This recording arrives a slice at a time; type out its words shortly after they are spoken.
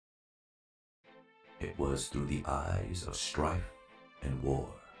It was through the eyes of strife and war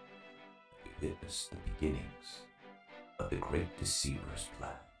that we witnessed the beginnings of the great deceiver's plan.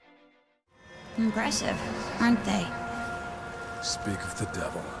 Impressive, aren't they? Speak of the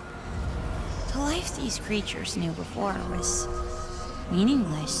devil. The life these creatures knew before was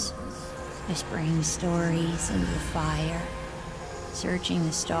meaningless. Whispering stories into the fire, searching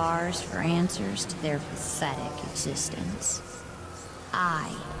the stars for answers to their pathetic existence.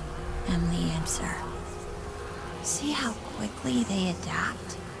 I am the answer. See how quickly they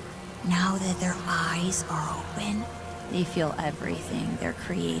adapt? Now that their eyes are open, they feel everything their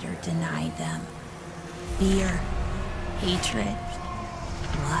creator denied them. Fear, hatred,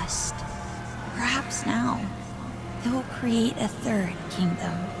 lust. Perhaps now, they will create a third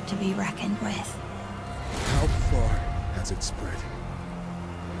kingdom to be reckoned with. How far has it spread?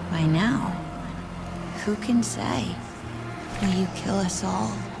 By now, who can say? Will you kill us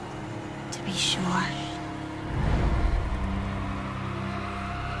all, to be sure?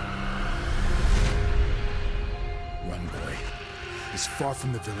 Run, boy. As far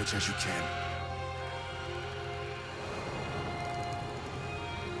from the village as you can.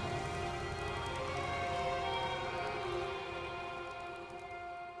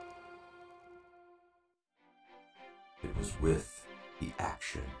 It was with the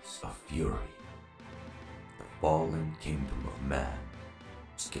actions of fury the fallen kingdom of man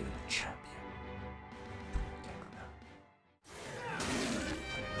was given a champion to protect them.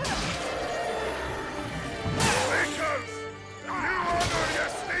 Makers! You honor your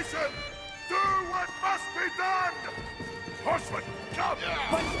station! Do what must be done! Horsemen, come!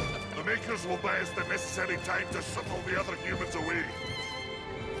 The Makers will buy us the necessary time to shuttle the other humans away.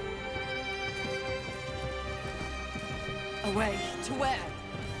 Away? To where?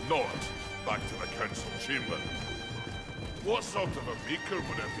 North, back to the council chamber. What sort of a maker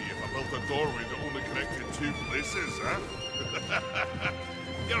would it be if I built a doorway that only connected two places, huh?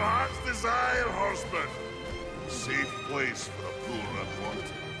 Your heart's desire, horseman. Safe place for the poor and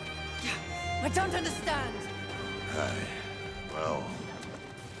wanted. I don't understand. Aye. Well,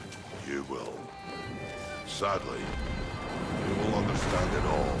 you will. Sadly, you will understand it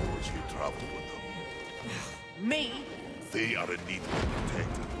all as you travel with them. Me? They are in need of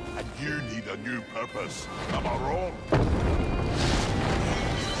protected, and you need a new purpose. Am I wrong?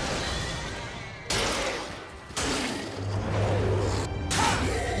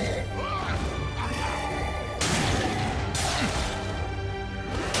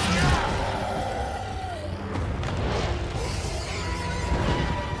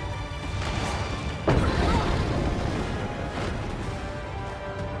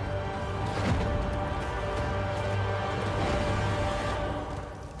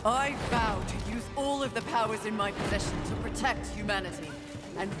 I vow to use all of the powers in my possession to protect humanity.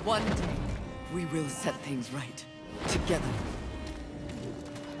 And one day, we will set things right. Together.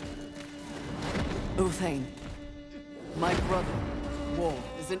 Uthane, my brother, War,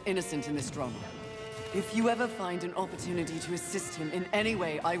 is an innocent in this drama. If you ever find an opportunity to assist him in any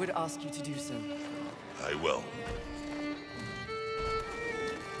way, I would ask you to do so. I will.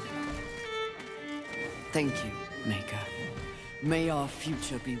 Thank you, Maker. May our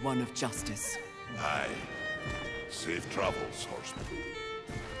future be one of justice. Aye. Safe travels, horseman.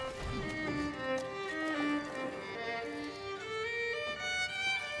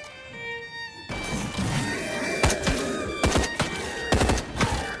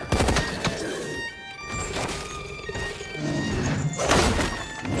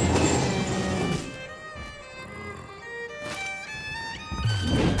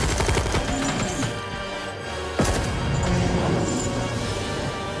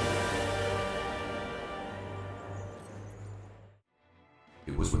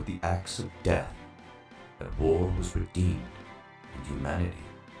 It was with the axe of death that war was redeemed and humanity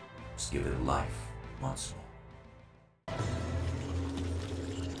was given life once more.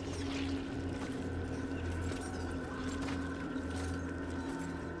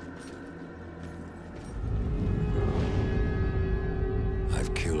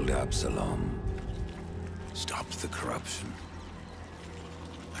 I've killed Absalom, stopped the corruption.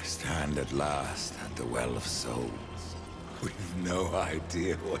 I stand at last at the Well of Souls, with no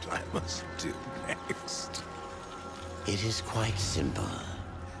idea what I must do next. It is quite simple,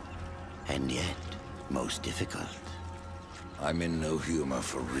 and yet most difficult. I'm in no humor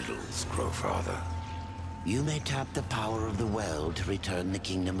for riddles, Crowfather. You may tap the power of the well to return the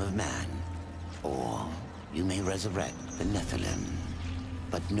kingdom of man, or you may resurrect the Nephilim.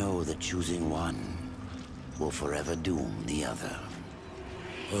 But know that choosing one will forever doom the other.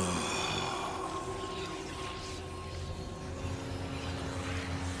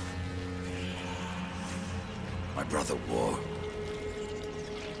 My brother War.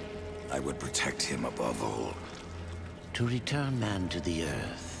 I would protect him above all. To return man to the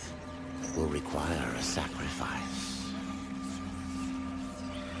Earth will require a sacrifice.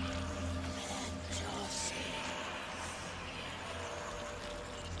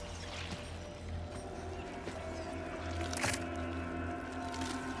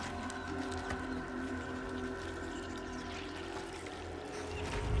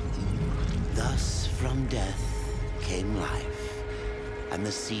 Thus, from death came life, and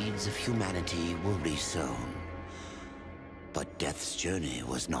the seeds of humanity were resown. But death's journey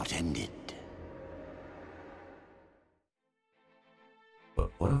was not ended.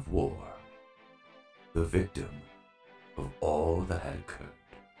 But what of War? The victim of all that had occurred.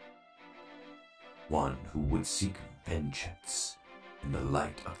 One who would seek vengeance in the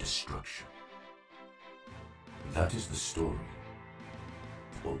light of destruction. That is the story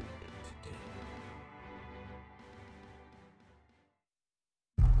told today.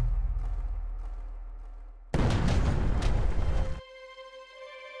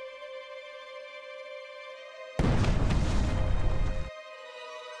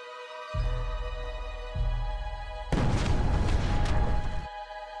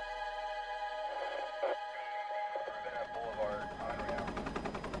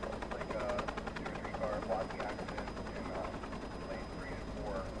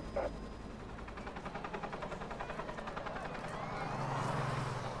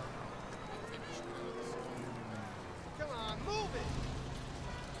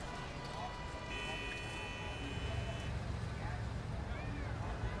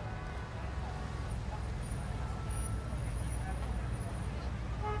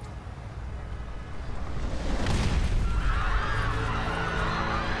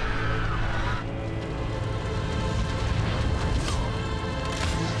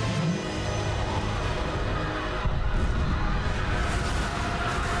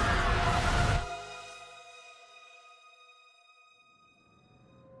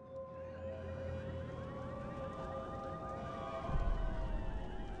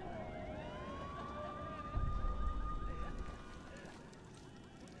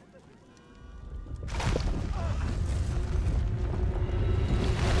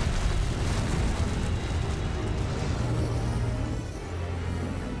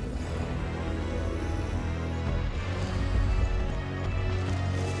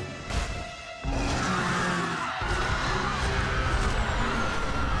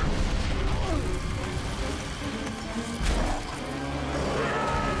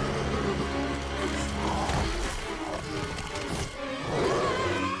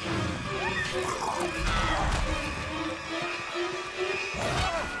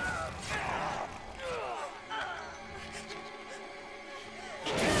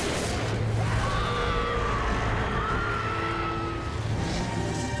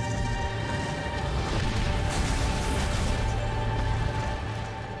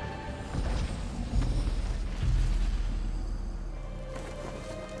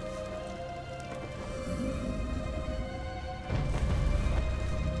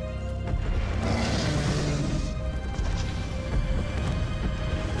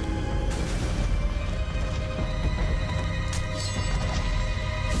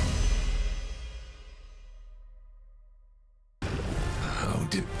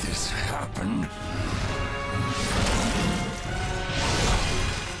 Did this happen?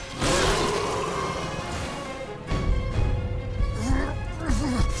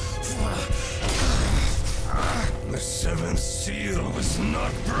 The seventh seal is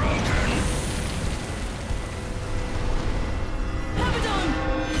not broken.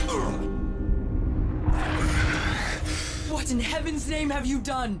 What in heaven's name have you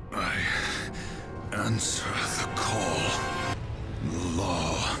done? I answer the call. The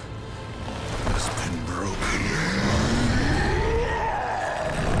law has been broken.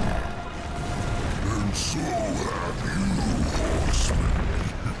 And so have you, horseman.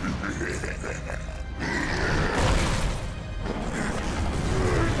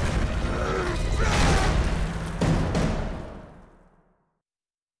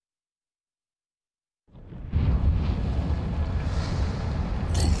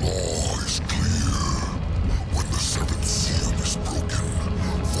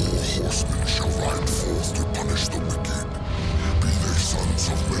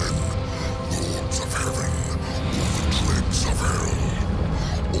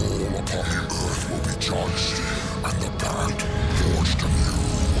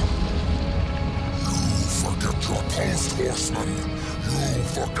 Horseman, you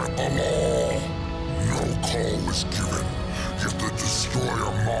forget the law. No call was given, yet the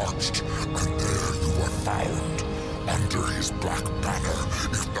destroyer marched, and there you were found. matter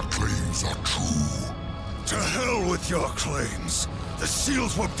if the claims are true. To hell with your claims. The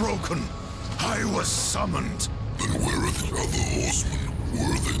seals were broken. I was summoned. Then where are the other horsemen?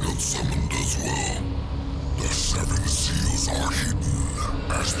 Were they not summoned as well? The 7 seals are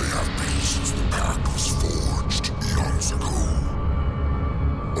hidden, as they have been since the pact was forged eons ago.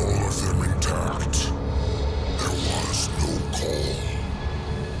 All of them intact. There was no call.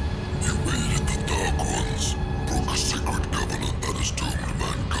 You aided the Dark Ones, broke a sacred covenant that has doomed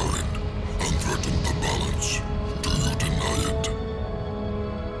mankind, and threatened the balance. Do you deny it?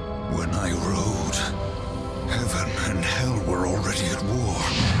 When I rode, heaven and hell were already at war.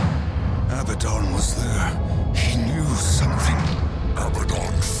 Abaddon was there. He knew something.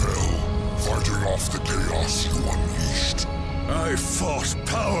 Abaddon fell, fighting off the chaos you unleashed. I fought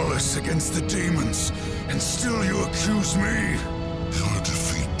powerless against the demons, and still you accuse me? Your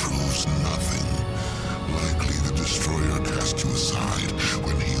defeat proves nothing. Likely the Destroyer cast you aside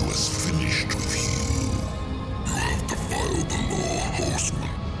when he was finished with you. You have defiled the law,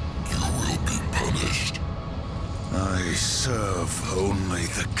 Horseman. You will be punished. I serve only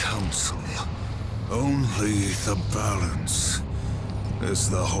the Council. Only the balance. As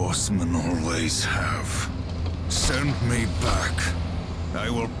the Horsemen always have. Send me back. I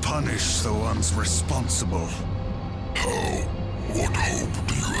will punish the ones responsible. How? What hope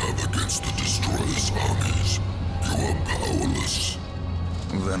do you have against the Destroyer's armies? You are powerless.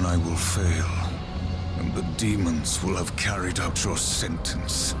 Then I will fail, and the demons will have carried out your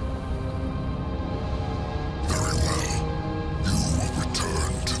sentence. Very well. You will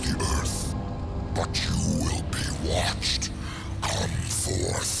return to the Earth. But you will be watched. Come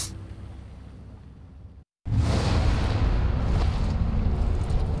forth.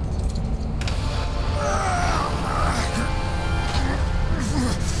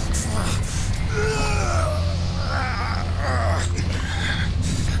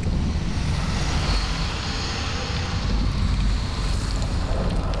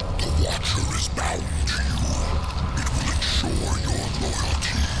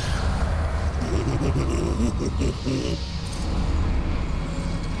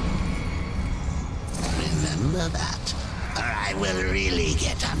 Remember that, or I will really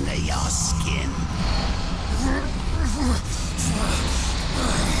get under your skin.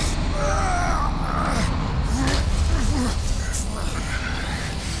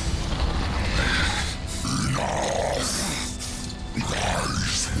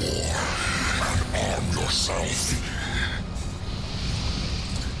 Rise, war, and arm yourself.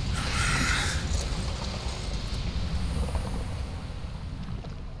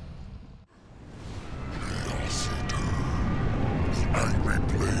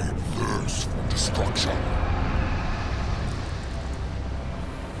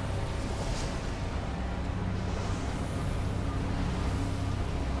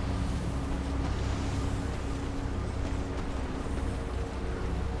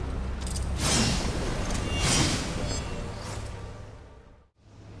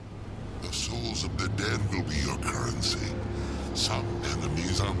 Of the dead will be your currency. Some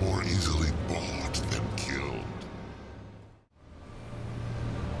enemies are more easily bought than killed.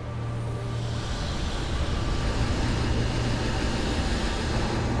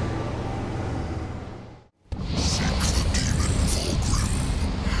 Seek the demon Volgrim.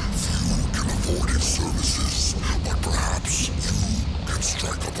 Few can afford his services, but perhaps you can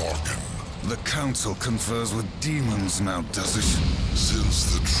strike a bargain. The Council confers with demons now, does it?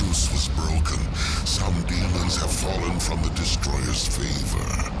 Since the truce was broken, some demons have fallen from the Destroyer's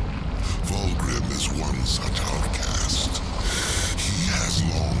favor. Volgrim is one such outcast. He has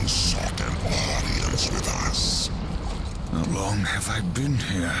long sought an audience with us. How long have I been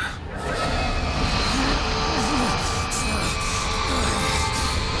here?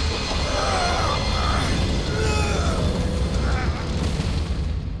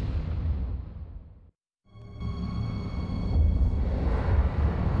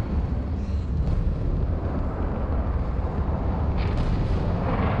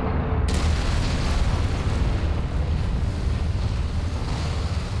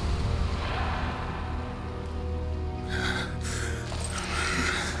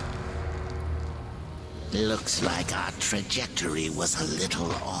 Looks like our trajectory was a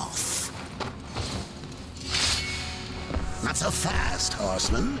little off. Not so fast,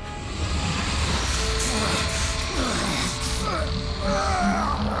 Horseman.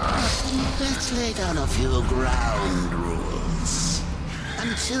 Let's lay down a few ground rules.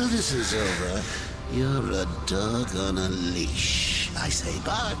 Until this is over, you're a dog on a leash. I say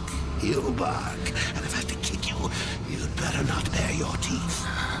bark, you bark. And if I have to kick you, you'd better not bare your teeth.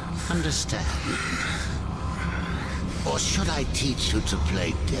 Understand? Or should I teach you to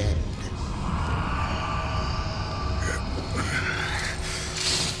play dead?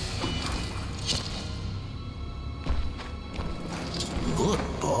 Good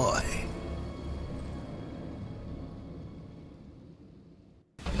boy.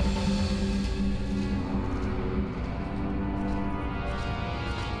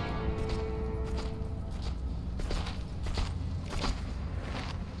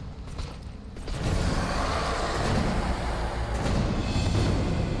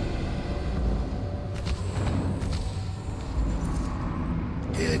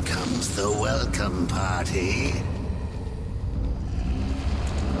 Here comes the welcome party.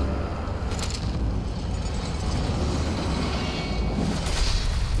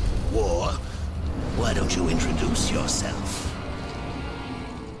 War, why don't you introduce yourself?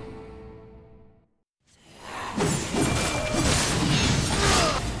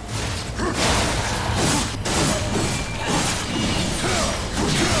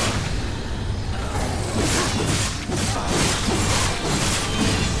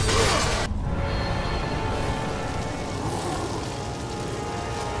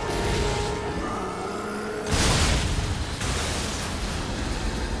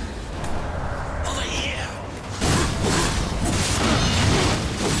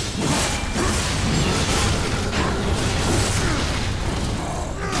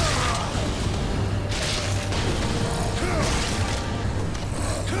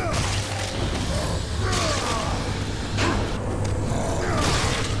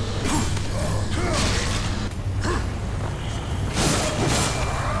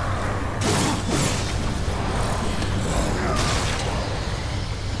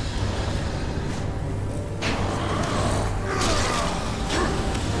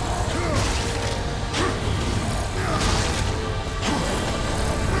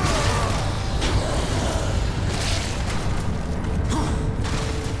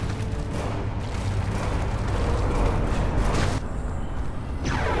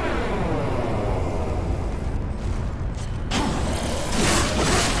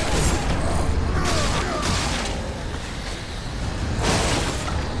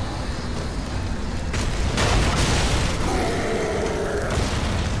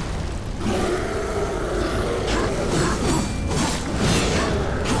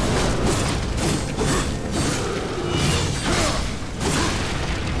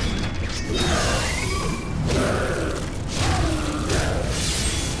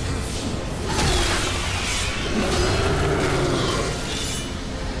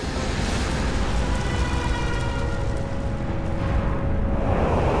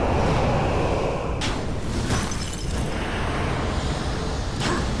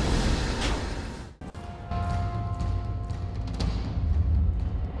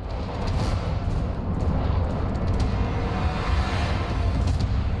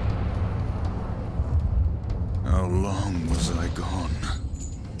 How long was I gone?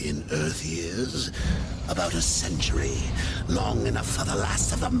 In Earth years, about a century. Long enough for the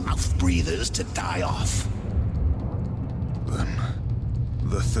last of the mouth-breathers to die off. Then,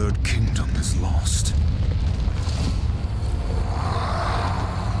 the Third Kingdom is lost.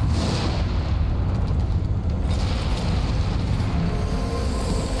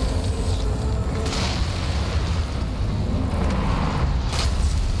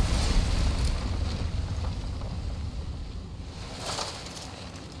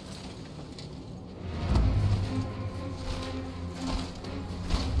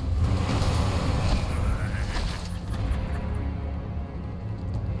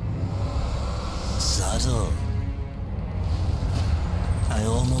 Subtle. I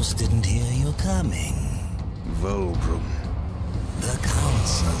almost didn't hear you coming. Volbrum. The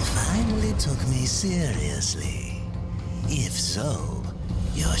Council finally took me seriously. If so,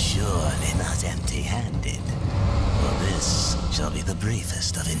 you're surely not empty-handed. For this shall be the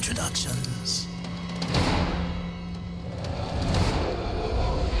briefest of introductions.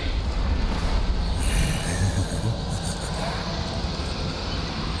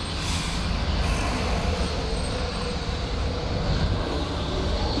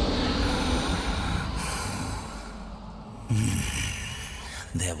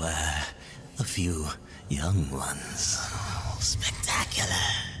 There were a few young ones. Spectacular.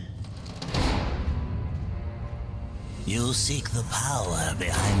 You seek the power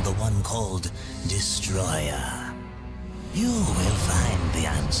behind the one called Destroyer. You will find the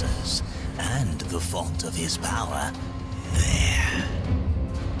answers and the fault of his power there.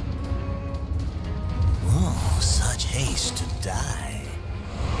 Oh, such haste to die.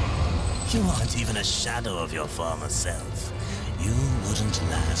 You aren't even a shadow of your former self. You wouldn't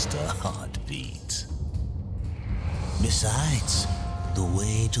last a heartbeat. Besides, the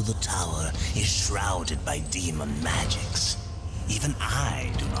way to the tower is shrouded by demon magics. Even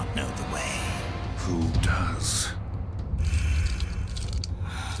I do not know the way. Who does?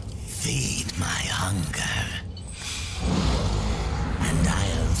 Feed my hunger, and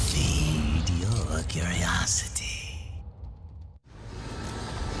I'll feed your curiosity.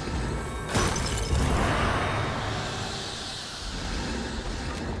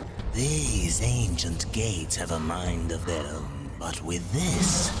 These ancient gates have a mind of their own, but with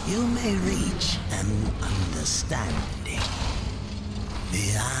this, you may reach an understanding.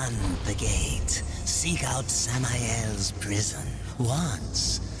 Beyond the gate, seek out Samael's prison.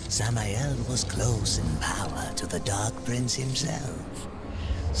 Once, Samael was close in power to the Dark Prince himself.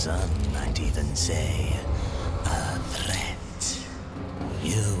 Some might even say, a threat.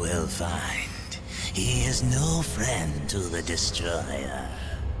 You will find he is no friend to the Destroyer.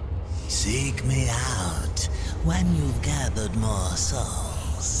 Seek me out when you've gathered more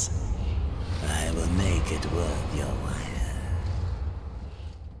souls. I will make it worth your while.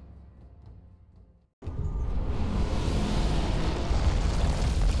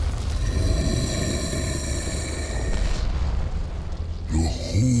 The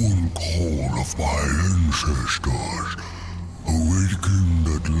whole call of my ancestors awakened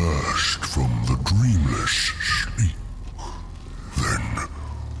at last from the dreamless sleep. Then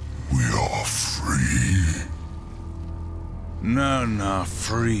we are free. None are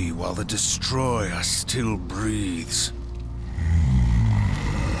free while the Destroyer still breathes.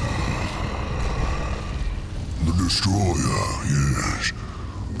 The Destroyer, yes.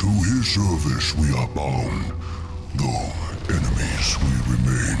 To his service we are bound, though enemies we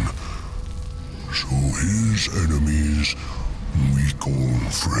remain. So his enemies we call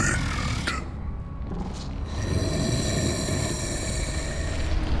friend.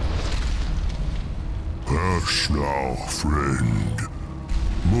 Pass now, friend.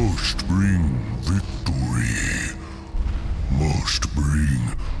 Must bring victory. Must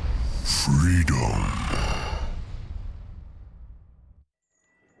bring freedom.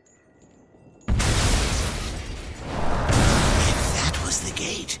 That was the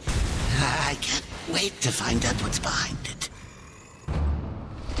gate. I can't wait to find out what's behind it.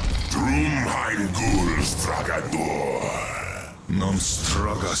 Drumheimgul Stragador. Non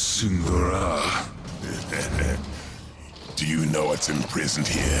straga singura. Do you know what's imprisoned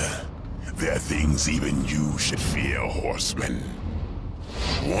here? There are things even you should fear, horseman.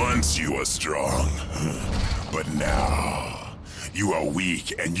 Once you were strong, but now you are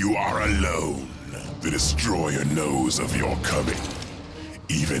weak and you are alone. The Destroyer knows of your coming.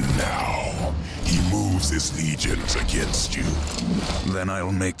 Even now, he moves his legions against you. Then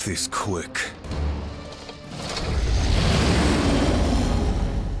I'll make this quick.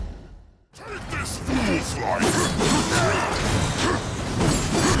 Take this fool's life!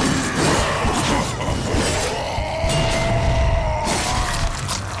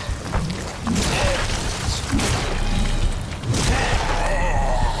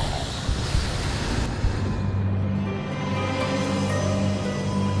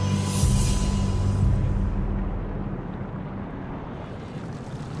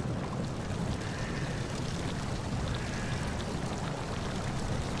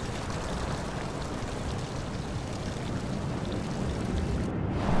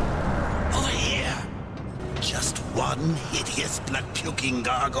 One hideous blood-puking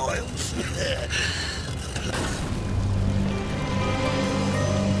gargoyle.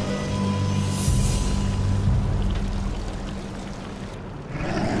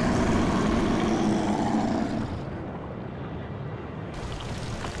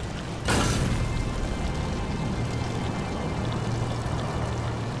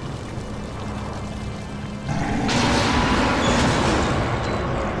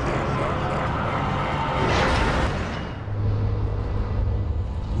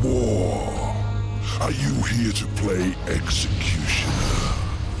 Are you here to play executioner?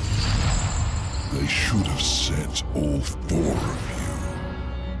 They should have sent all four of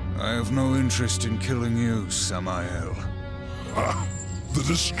you. I have no interest in killing you, Samael. Ah, the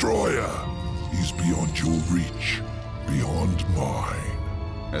Destroyer! He's beyond your reach, beyond mine.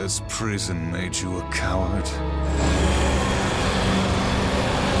 Has prison made you a coward?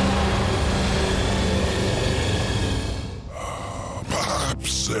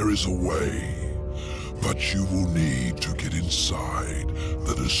 Perhaps there is a way. But you will need to get inside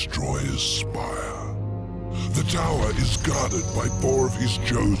the Destroyer's spire. The tower is guarded by four of his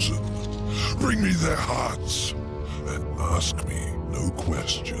chosen. Bring me their hearts, and ask me no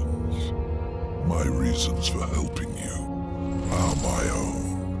questions. My reasons for helping you are my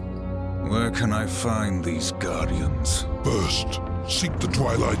own. Where Where can I find these guardians? First, seek the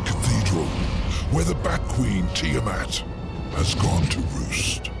Twilight Cathedral, where the Bat Queen Tiamat has gone to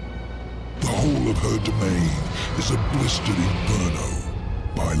roost. The whole of her domain is a blistered inferno.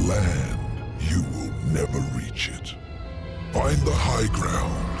 By land, you will never reach it. Find the high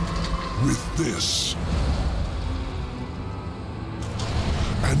ground with this,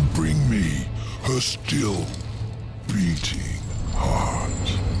 and bring me her still beating heart.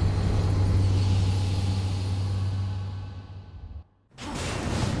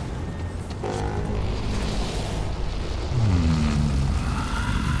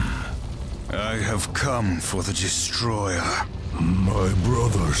 I have come for the Destroyer. My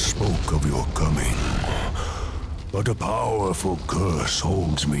brother spoke of your coming, but a powerful curse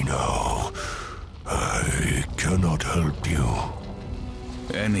holds me now. I cannot help you.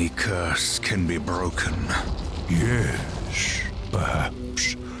 Any curse can be broken. Yes,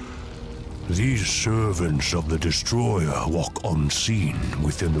 perhaps. These servants of the Destroyer walk unseen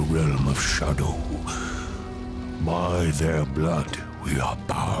within the realm of shadow. By their blood we are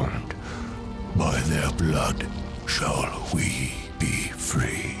bound. By their blood shall we be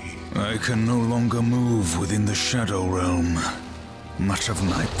free. I can no longer move within the Shadow Realm. Much of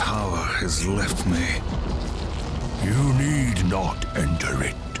my power has left me. You need not enter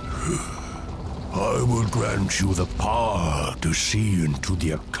it. I will grant you the power to see into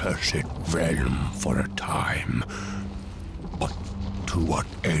the accursed realm for a time. But to what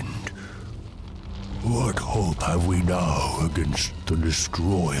end? What hope have we now against the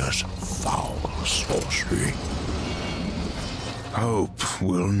Destroyer's foul sorcery? Hope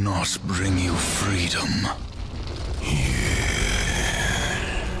will not bring you freedom. Yes.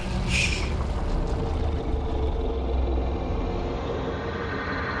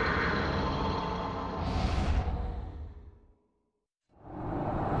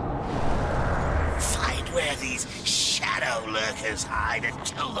 Find where these shadow lurkers hide and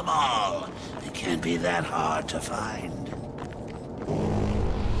kill them all. It can't be that hard to find.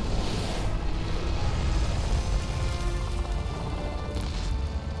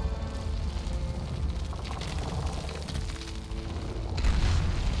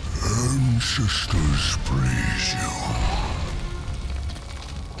 Ancestors praise you.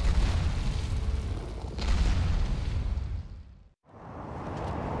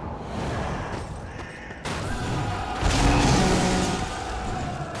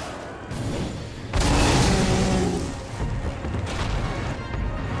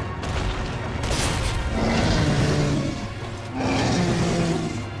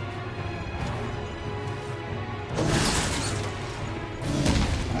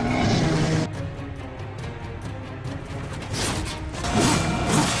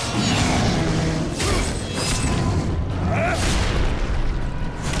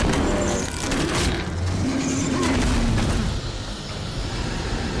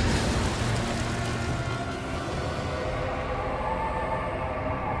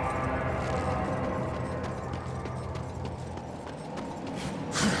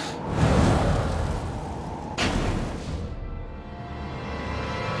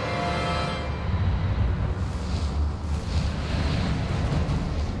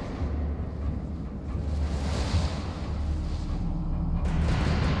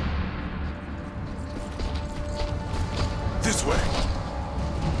 This way!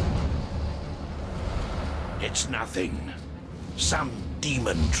 It's nothing. Some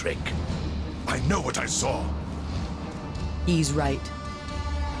demon trick. I know what I saw! He's right.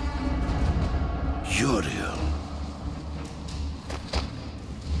 Uriel.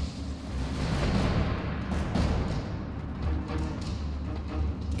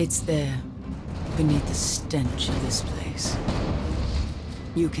 It's there, beneath the stench of this place.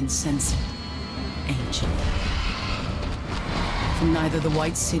 You can sense it, ancient. From neither the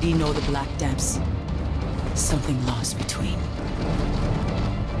White City nor the Black Depths. Something lost between.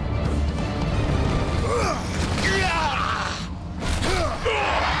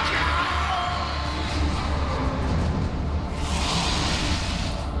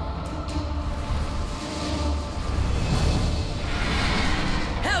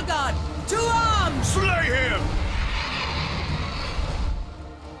 Hellgod! To arms! Slay him!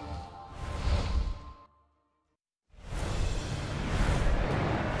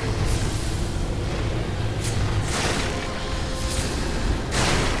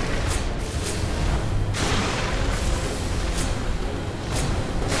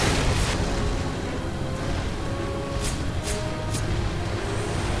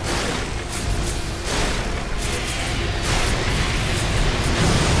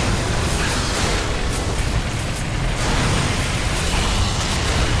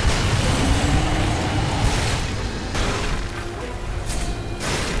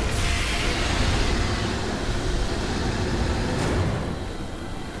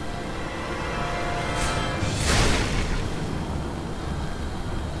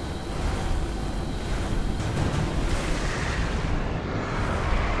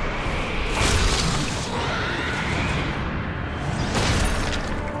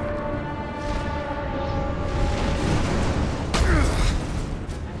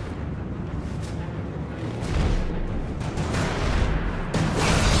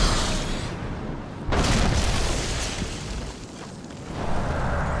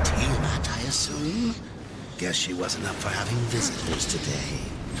 guess she wasn't up for having visitors today.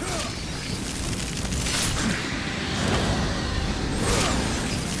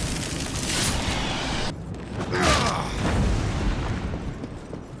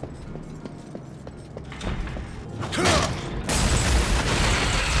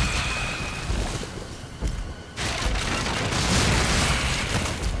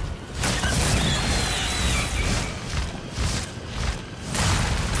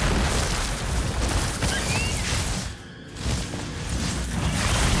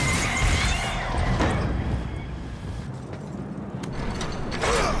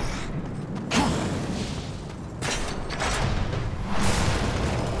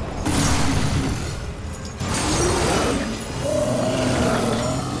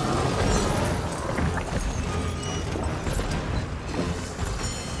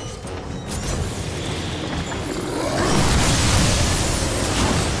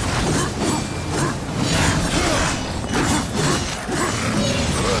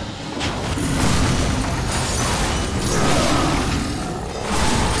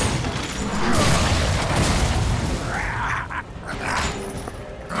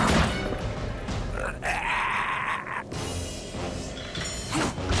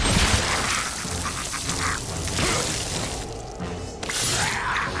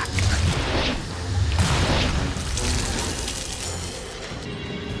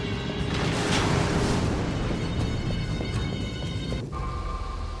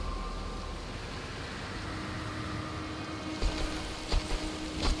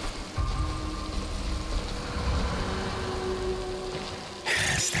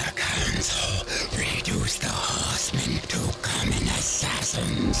 Reduce the horsemen to common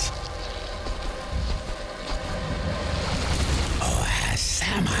assassins. Or has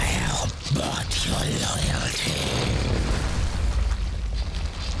Samael bought your loyalty?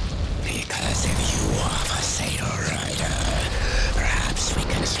 Because if you offer Satyr Rider, perhaps we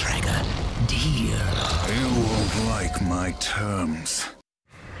can strike a deal. You won't like my terms.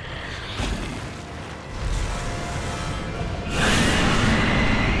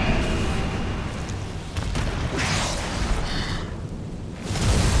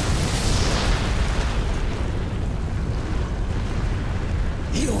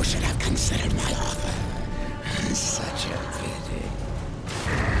 You should have considered my offer. Such a pity.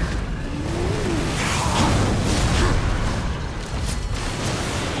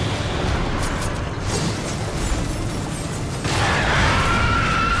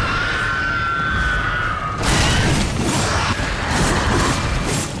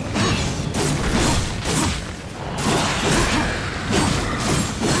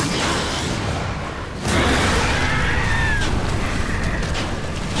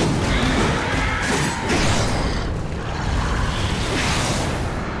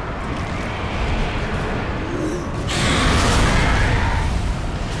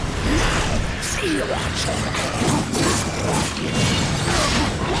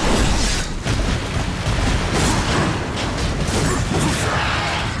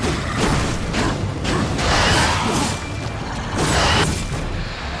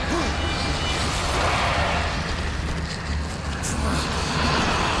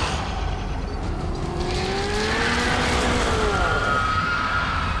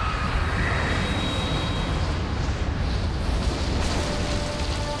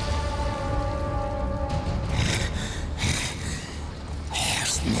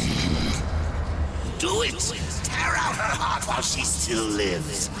 Do it! Tear out her heart while she still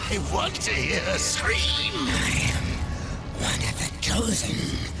lives. I want to hear her scream. I am one of the chosen.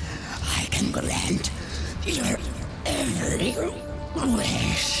 I can grant your every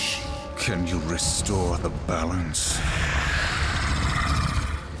wish. Can you restore the balance?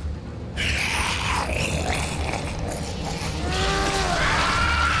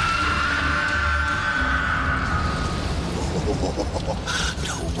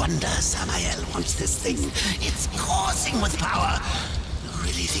 No wonder Samael wants this thing. It's coursing with power. You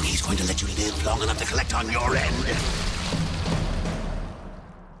really think he's going to let you live long enough to collect on your end?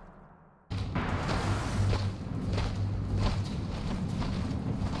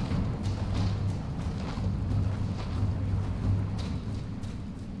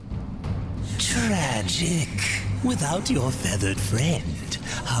 Tragic. Without your feathered friend,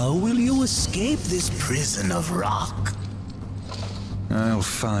 how will you escape this prison of rock? I'll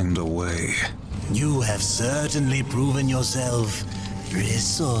find a way. You have certainly proven yourself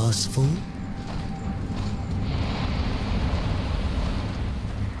resourceful.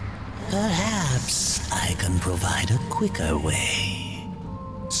 Perhaps I can provide a quicker way.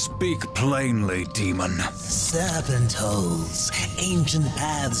 Speak plainly, demon. Serpent holes, ancient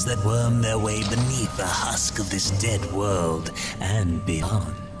paths that worm their way beneath the husk of this dead world and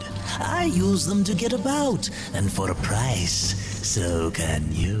beyond. I use them to get about, and for a price, so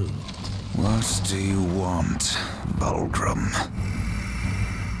can you. What do you want, Bulgrim?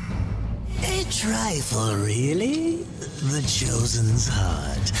 A trifle, really? The Chosen's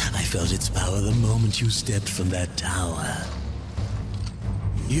heart. I felt its power the moment you stepped from that tower.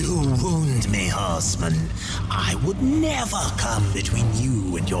 You wound me, horseman. I would never come between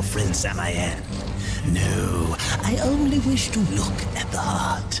you and your friend Samael. No, I only wish to look at the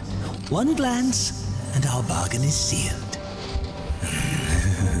heart. One glance, and our bargain is sealed.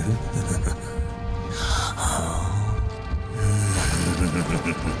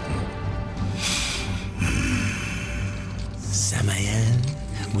 Samael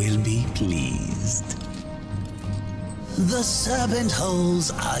will be pleased. The serpent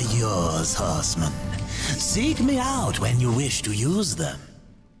holes are yours, horseman. Seek me out when you wish to use them.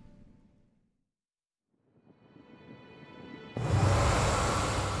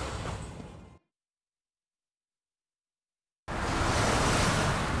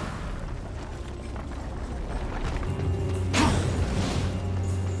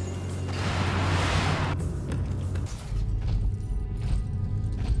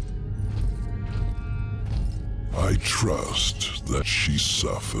 I trust that she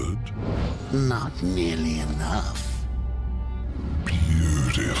suffered. Not nearly enough.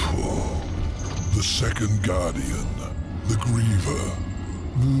 Beautiful. The second guardian, the Griever,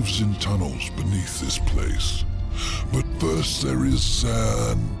 moves in tunnels beneath this place. But first there is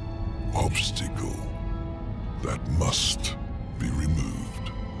an obstacle that must be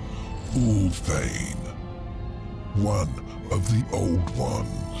removed. Ulthane, one of the old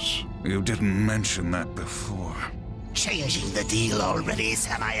ones. You didn't mention that before. Changing the deal already,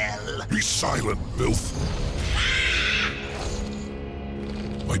 Samael. Be silent, filth!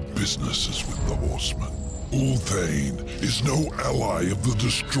 My business is with the horseman. Ulthane is no ally of the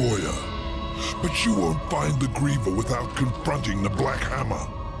Destroyer. But you won't find the Griever without confronting the Black Hammer.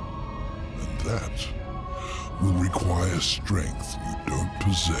 And that will require strength you don't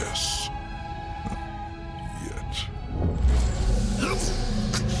possess. Yet.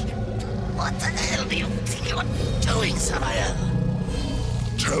 What the hell do you think you're doing, Samael?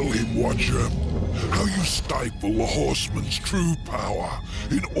 Tell him, Watcher, how you stifle the horseman's true power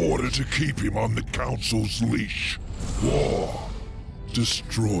in order to keep him on the Council's leash. War.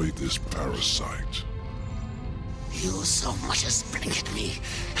 Destroy this parasite. You so much as blink at me,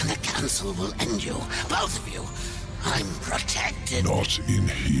 and the Council will end you. Both of you. I'm protected. Not in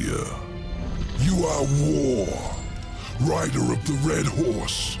here. You are War, rider of the Red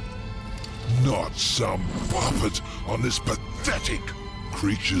Horse. Not some puppet on this pathetic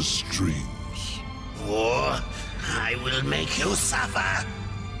creature's strings. War, I will make you suffer.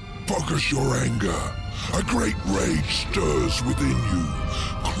 Focus your anger. A great rage stirs within you,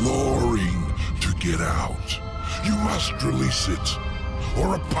 clawing to get out. You must release it,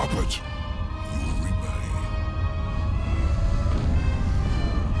 or a puppet you will remain.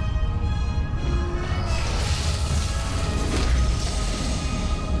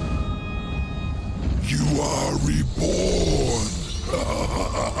 You are reborn.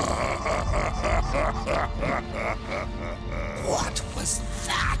 What was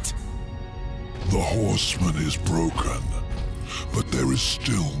that? The horseman is broken, but there is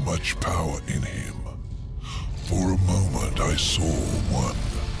still much power in him. For a moment I saw one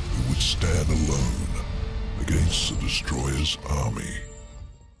who would stand alone against the Destroyer's army.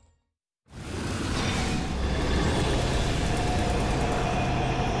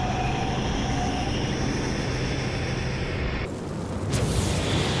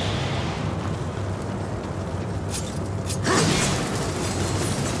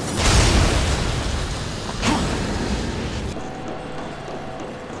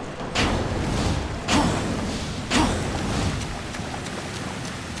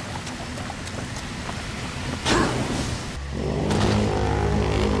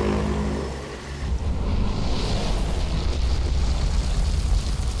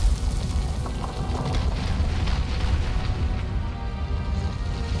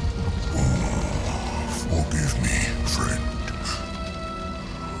 Forgive me, friend.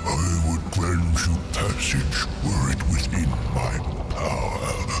 I would grant you passage were it within my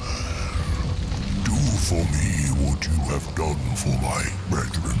power. Do for me what you have done for my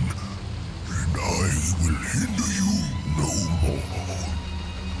brethren, and I will hinder you no more.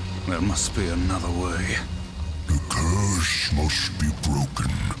 There must be another way. The curse must be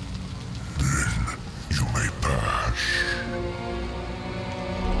broken. Then you may pass.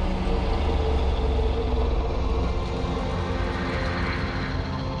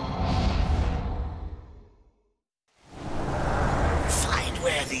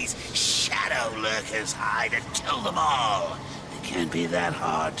 these shadow lurkers hide and kill them all. It can't be that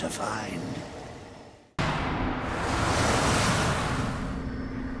hard to find.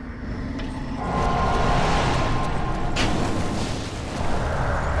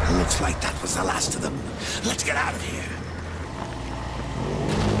 Looks like that was the last of them. Let's get out of here.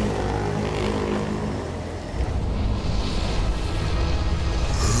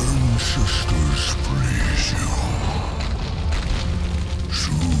 Ancestors praise you.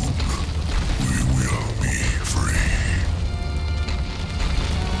 Soon we will be free.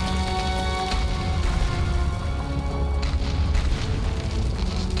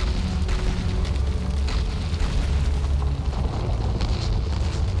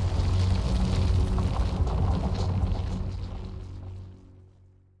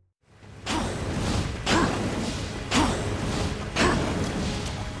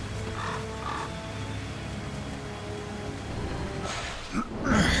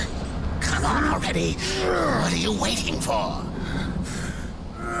 Come on already. What are you waiting for?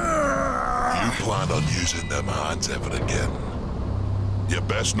 You plan on using them hands ever again? You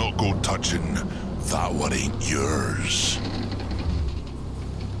best not go touching that one ain't yours.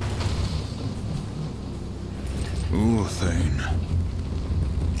 Thane.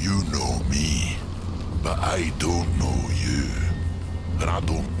 You know me, but I don't know you. And I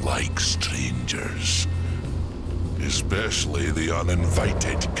don't like strangers. Especially the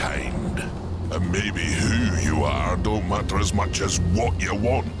uninvited kind. And maybe who you are don't matter as much as what you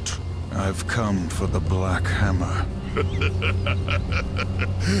want. I've come for the Black Hammer.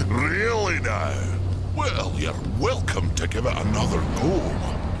 Really now? Well, you're welcome to give it another go.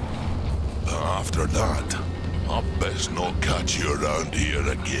 After that, I best not catch you around here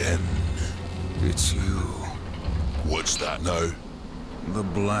again. It's you. What's that now? The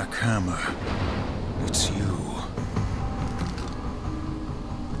Black Hammer. It's you.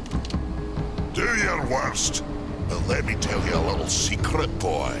 Do your worst. But let me tell you a little secret,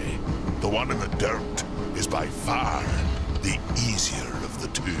 boy. The one in the dirt is by far the easier of the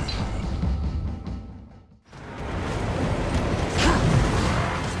two.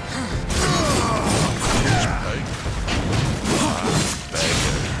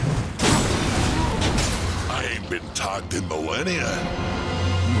 I ain't been tagged in millennia.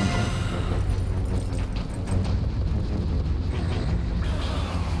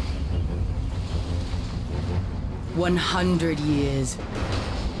 100 years.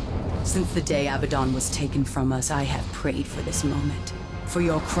 Since the day Abaddon was taken from us, I have prayed for this moment. For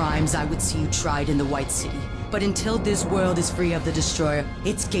your crimes, I would see you tried in the White City. But until this world is free of the Destroyer,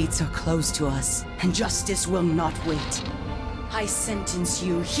 its gates are closed to us, and justice will not wait. I sentence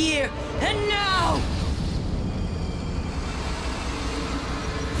you here and now!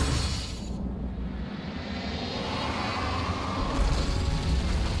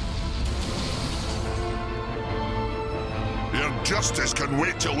 Justice can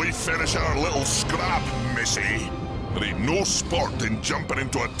wait till we finish our little scrap, missy. There ain't no sport in jumping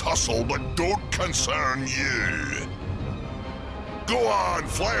into a tussle that don't concern you. Go on,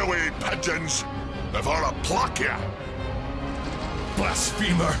 fly away, pigeons, before I pluck ya.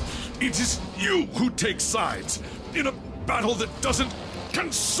 Blasphemer! It is you who take sides in a battle that doesn't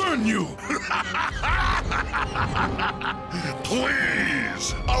concern you!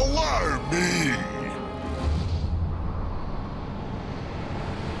 Please, allow me!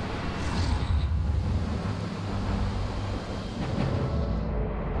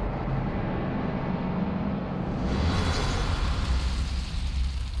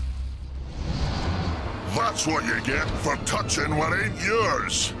 That's what you get for touching what ain't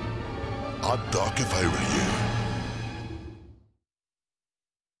yours. I'd duck if I were you.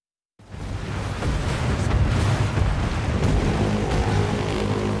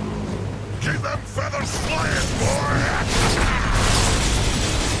 Keep them feathers flying, boy!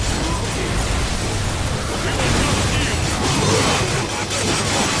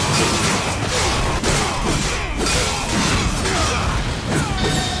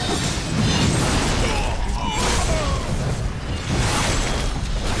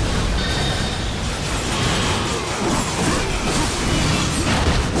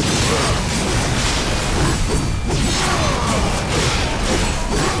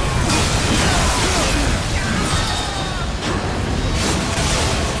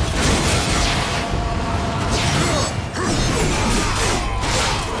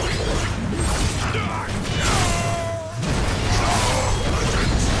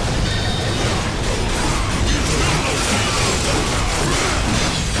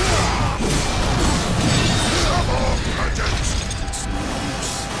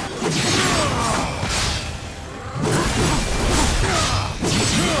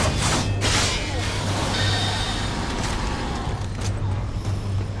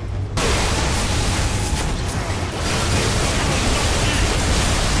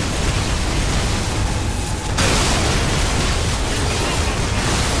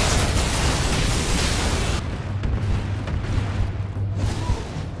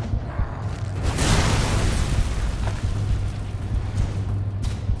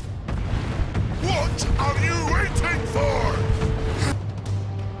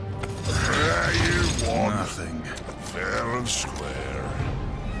 nothing. Fair and square.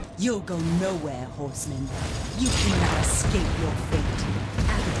 You'll go nowhere, horseman. You cannot escape your fate.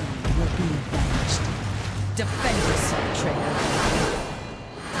 Abaddon will be avenged. Defend yourself, traitor.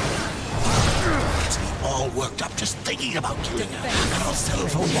 Gets me all worked up just thinking about killing her. And I'll settle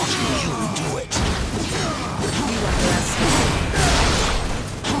for watching you do it. You understand?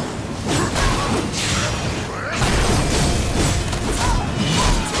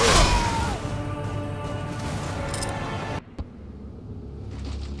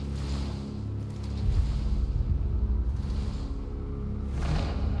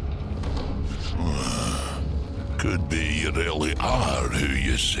 Could be you really are who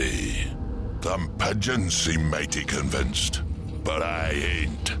you say. Them pigeons seem mighty convinced, but I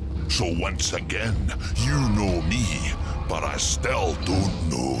ain't. So once again, you know me, but I still don't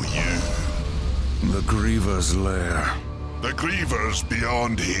know you. The Griever's lair. The Griever's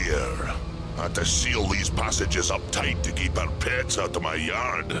beyond here. I had to seal these passages up tight to keep our pets out of my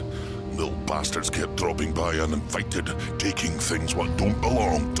yard. Little bastards kept dropping by uninvited, taking things what don't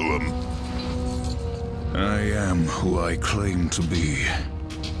belong to them. I am who I claim to be.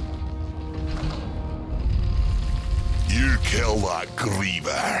 You kill that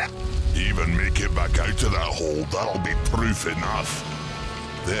Griever. Even make it back out of that hole, that'll be proof enough.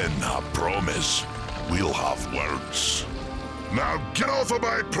 Then, I promise, we'll have words. Now get off of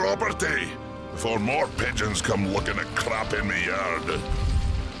my property, before more pigeons come looking at crap in my yard.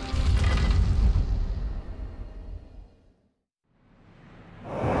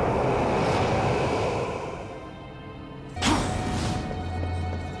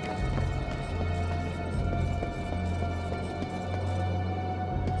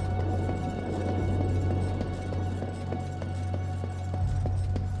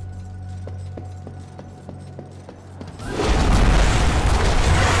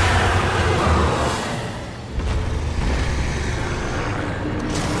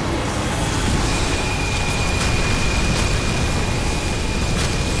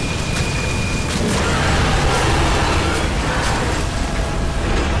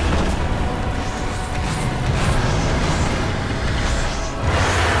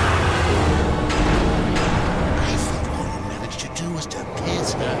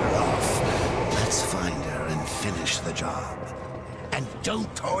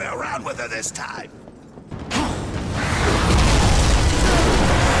 Don't toy around with her this time.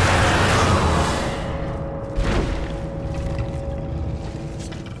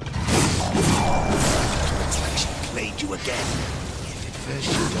 Looks like she played you again. If at first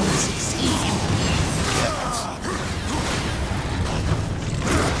you don't succeed.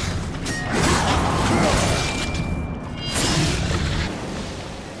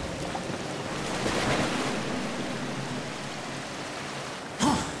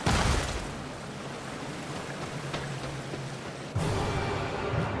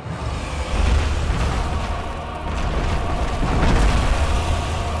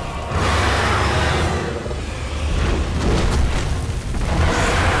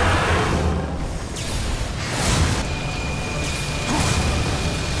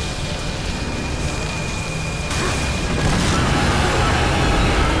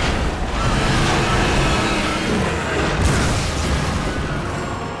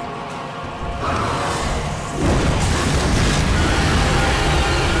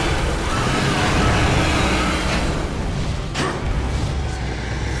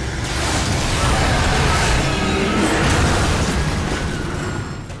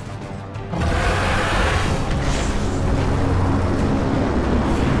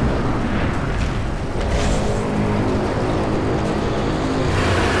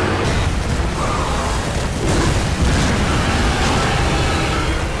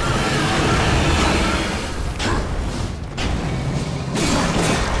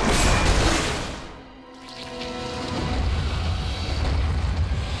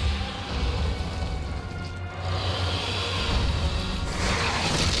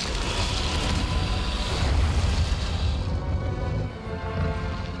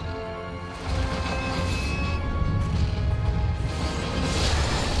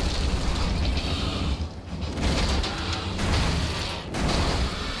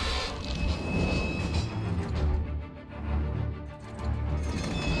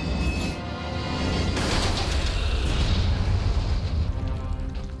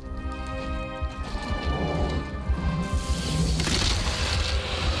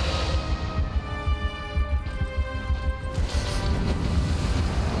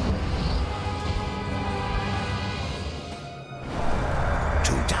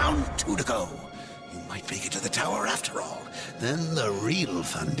 Two to go. You might make it to the tower after all. Then the real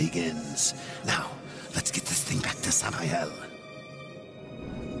fun begins. Now, let's get this something back to Samael.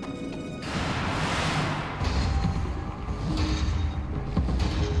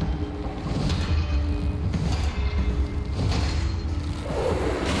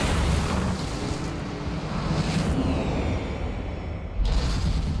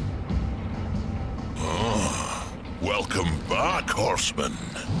 Welcome back, horseman.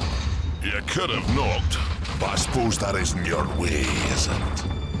 You could have knocked, but I suppose that isn't your way, is it?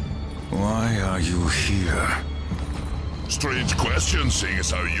 Why are you here? Strange question, seeing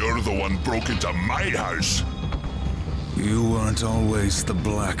as how you're the one broke into my house. You weren't always the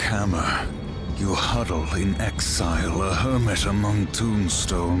Black Hammer. You huddle in exile, a hermit among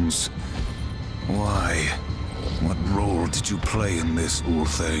tombstones. Why? What role did you play in this,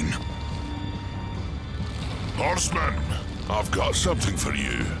 Ulthane? Horseman, I've got something for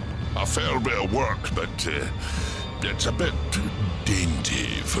you. A fair bit of work, but it's a bit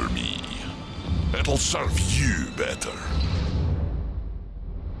dainty for me. It'll serve you better.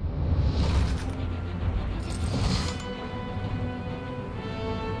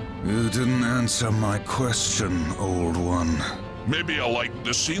 You didn't answer my question, old one. Maybe I liked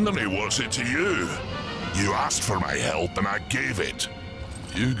the scenery, was it to you? You asked for my help and I gave it.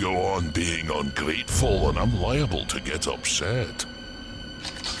 You go on being ungrateful and I'm liable to get upset.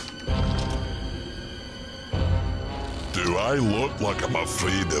 Do I look like I'm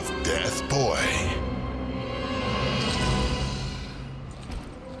afraid of death, boy?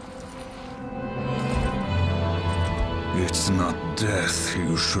 It's not death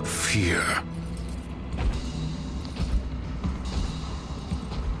you should fear.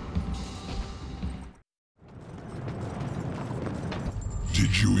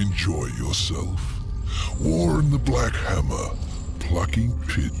 Did you enjoy yourself? War in the Black Hammer, plucking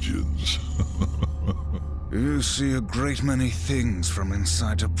pigeons. You see a great many things from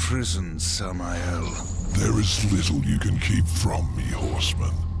inside a prison, Samael. There is little you can keep from me,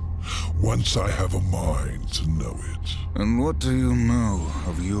 horseman. Once I have a mind to know it. And what do you know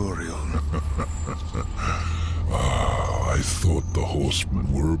of Uriel? I thought the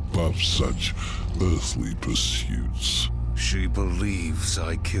horsemen were above such earthly pursuits. She believes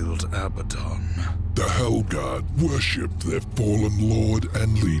I killed Abaddon. The Hellguard worshipped their fallen lord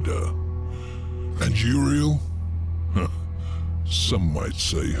and leader. And Uriel? Some might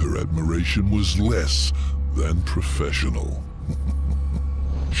say her admiration was less than professional.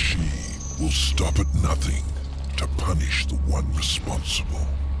 She will stop at nothing to punish the one responsible.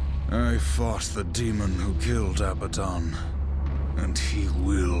 I fought the demon who killed Abaddon, and he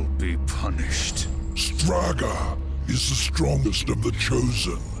will be punished. Straga is the strongest of the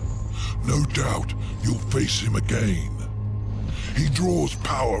Chosen. No doubt you'll face him again. He draws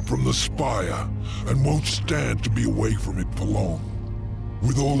power from the Spire and won't stand to be away from it for long.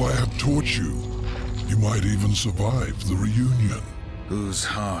 With all I have taught you, you might even survive the reunion. Whose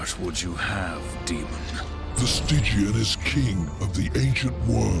heart would you have, demon? The Stygian is king of the ancient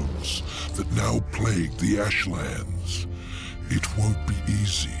worms that now plague the Ashlands. It won't be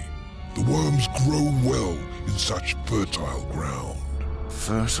easy. The worms grow well in such fertile ground.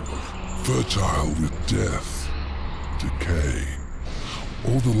 Fertile? Fertile with death, decay.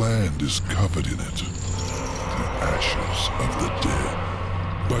 All the land is covered in it. The ashes of the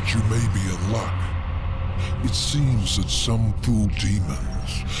dead. But you may be in luck. It seems that some fool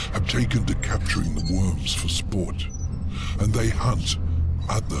demons have taken to capturing the worms for sport, and they hunt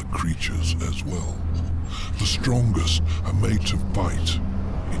other creatures as well. The strongest are made to fight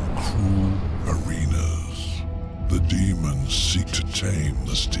in cruel arenas. The demons seek to tame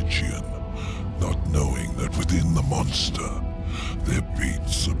the Stygian, not knowing that within the monster there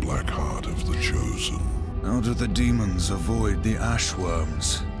beats the black heart of the Chosen. How do the demons avoid the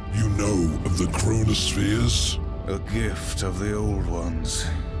ashworms? You know of the chronospheres? A gift of the old ones.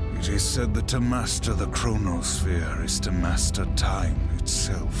 It is said that to master the chronosphere is to master time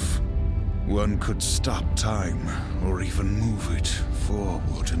itself. One could stop time, or even move it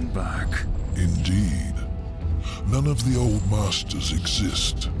forward and back. Indeed. None of the old masters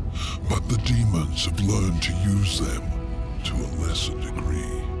exist, but the demons have learned to use them to a lesser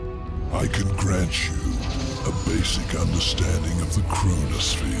degree. I can grant you a basic understanding of the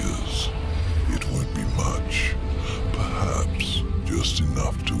chronospheres. It won't be much. Perhaps just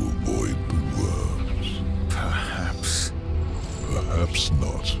enough to avoid the worms. Perhaps. Perhaps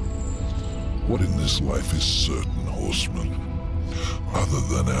not. What in this life is certain, horseman? Other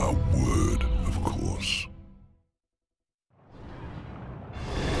than our word, of course.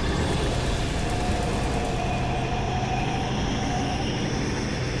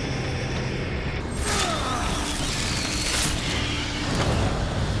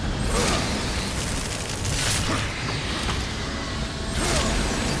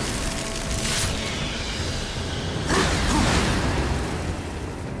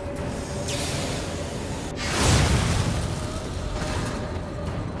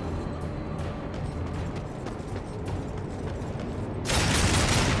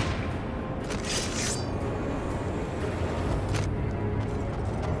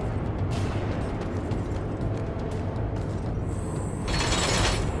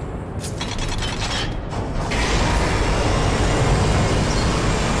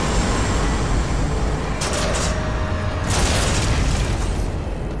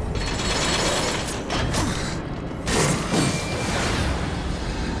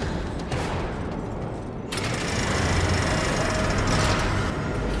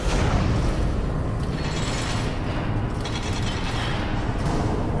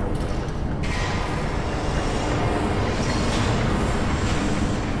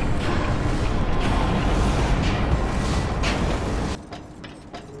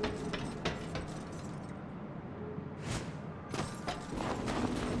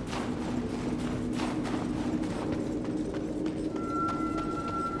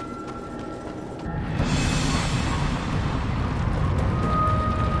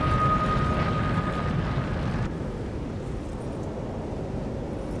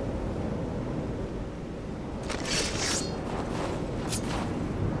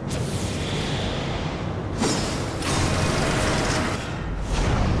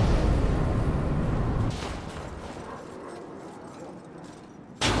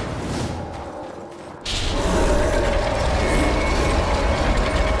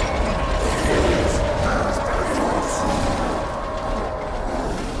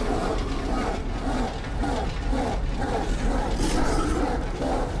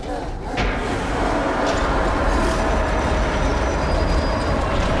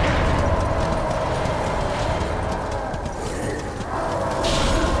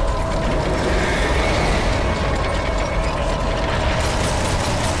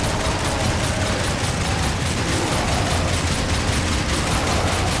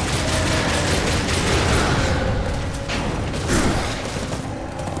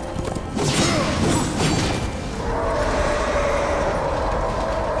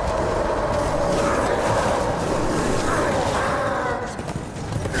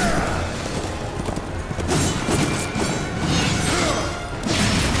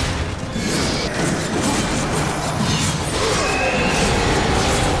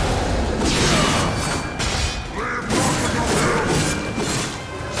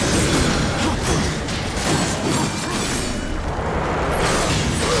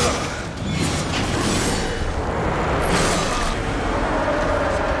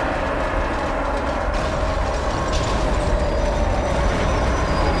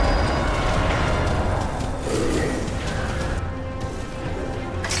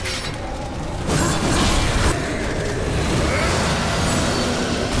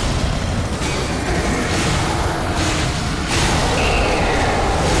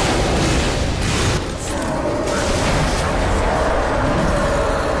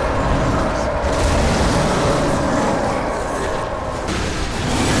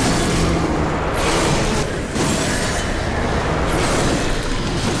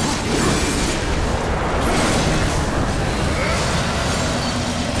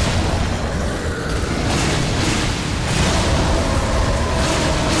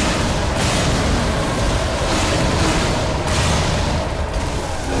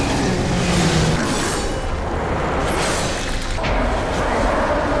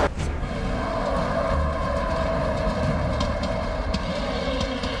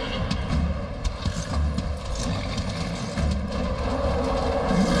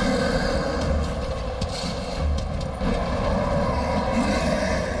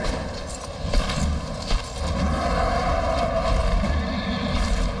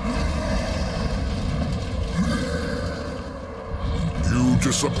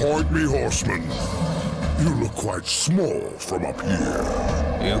 disappoint me, horseman. You look quite small from up here.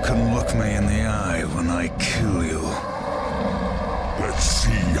 You can look me in the eye when I kill you. Let's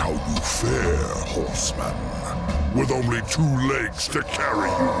see how you fare, horseman. With only 2 legs to carry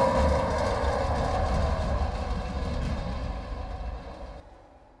you.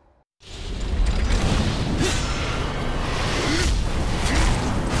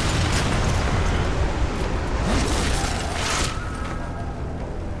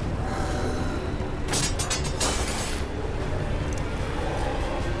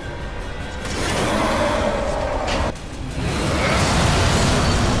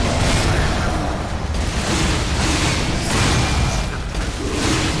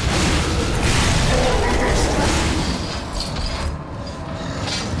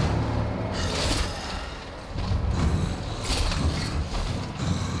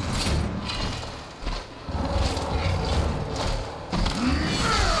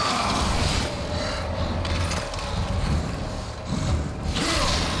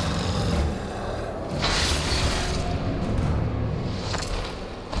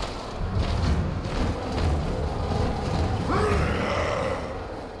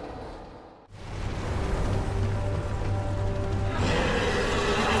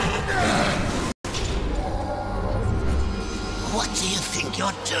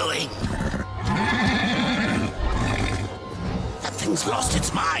 You're doing? That thing's lost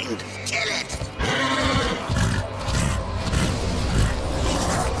its mind. Kill it!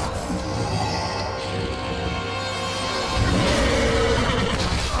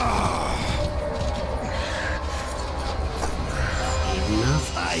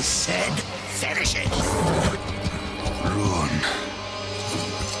 Enough, I said. Finish it! Run.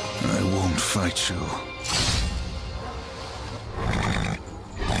 I won't fight you.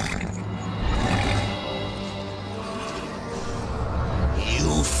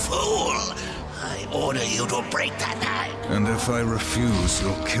 Order you to break that knife. And if I refuse,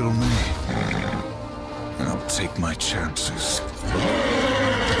 you'll kill me. I'll take my chances.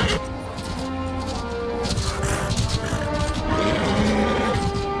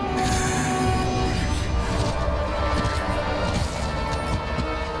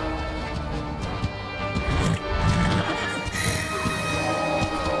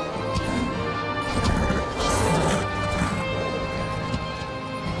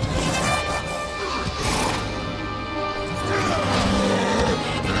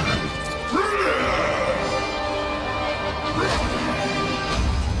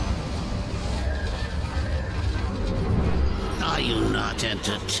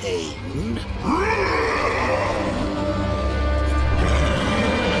 Entertained?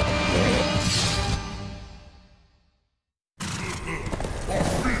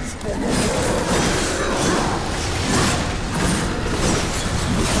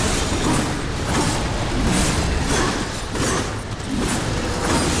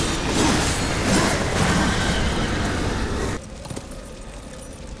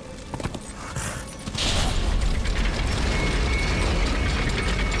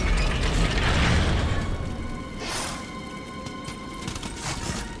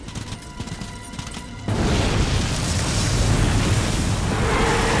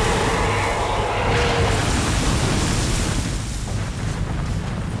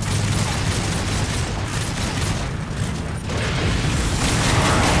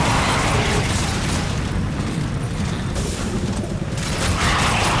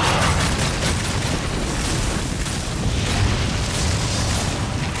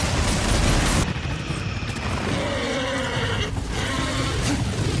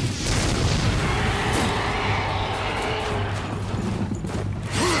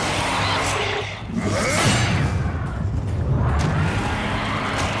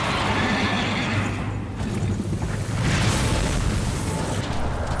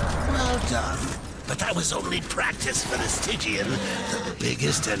 But that was only practice for the Stygian, the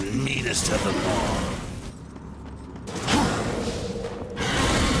biggest and meanest of them all.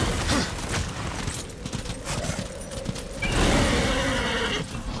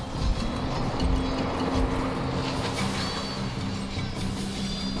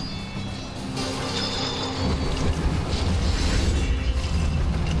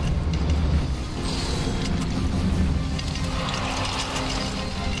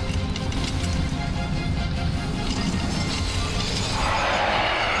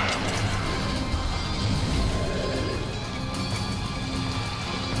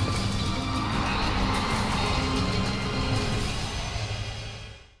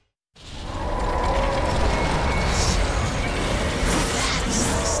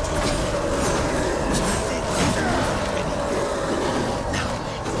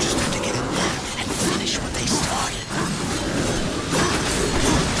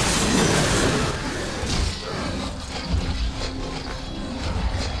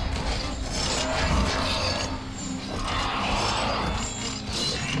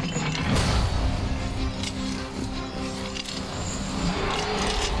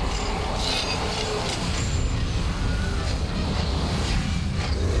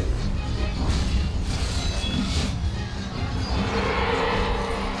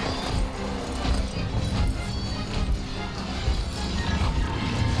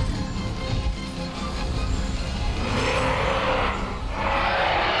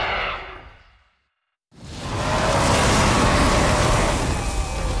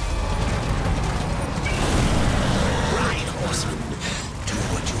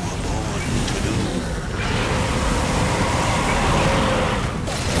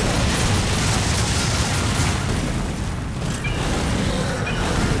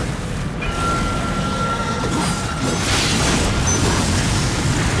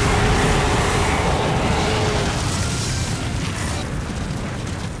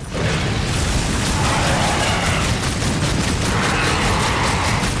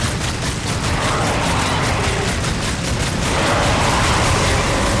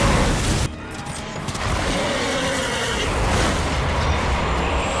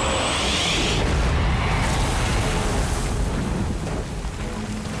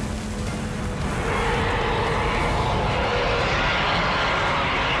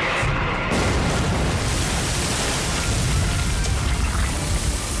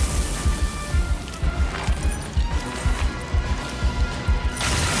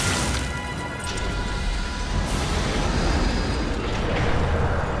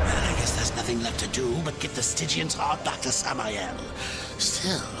 to do but give the Stygian's heart back to Samael.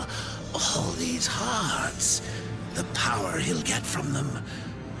 Still, all these hearts, the power he'll get from them.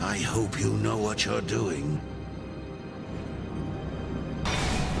 I hope you know what you're doing.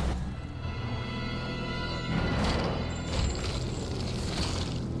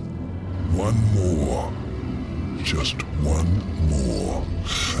 One more. Just one more.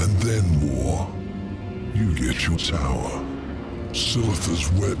 And then more. You get your tower.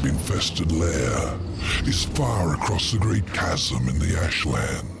 Silith's web-infested lair is far across the great chasm in the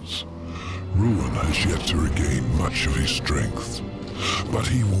Ashlands. Ruin has yet to regain much of his strength, but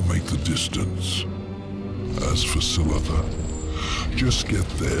he will make the distance. As for Silitha, just get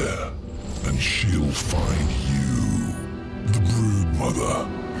there, and she'll find you. The Broodmother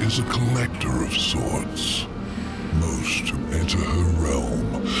is a collector of sorts. Most who enter her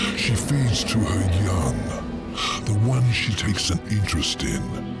realm, she feeds to her young, the ones she takes an interest in.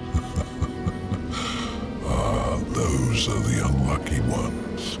 Those are the unlucky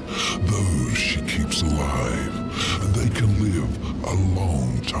ones. Those she keeps alive, and they can live a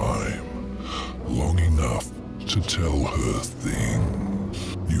long time. Long enough to tell her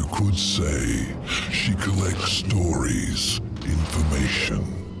things. You could say she collects stories, information.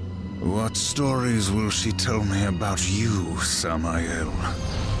 What stories will she tell me about you, Samael?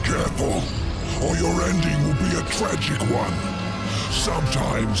 Careful, or your ending will be a tragic one.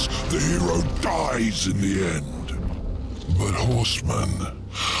 Sometimes the hero dies in the end. But horseman,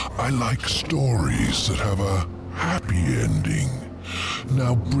 I like stories that have a happy ending.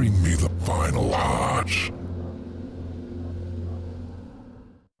 Now bring me the final heart.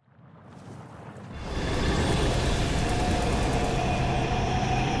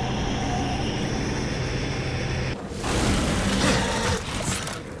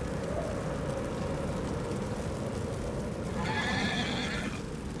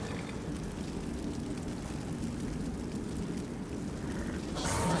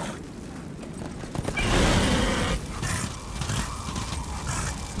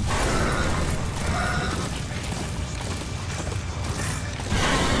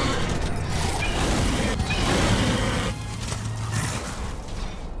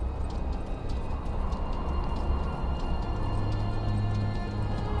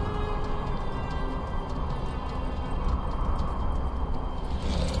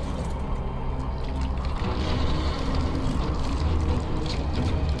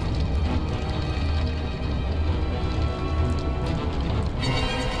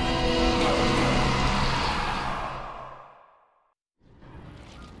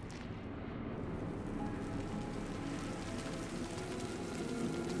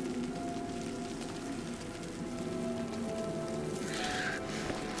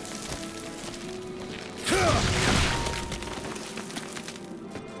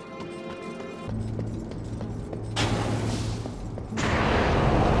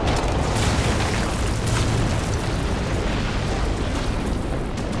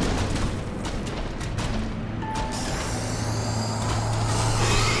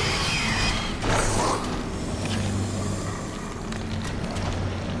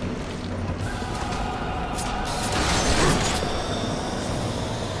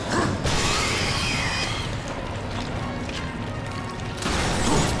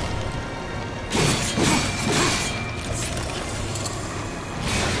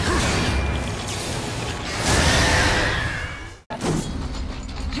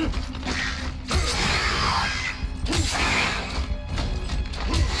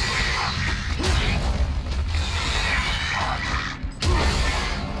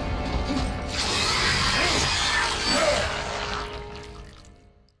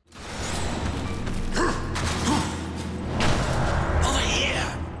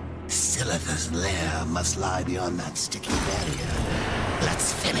 Silith's lair must lie beyond that sticky barrier.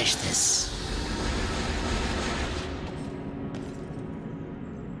 Let's finish this.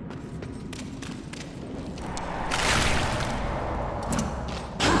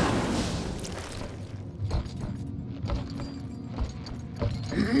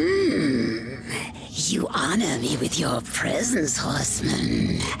 You honor me with your presence,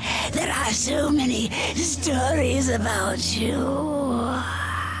 horseman. There are so many stories about you.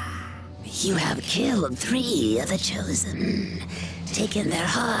 You have killed 3 of the Chosen, taken their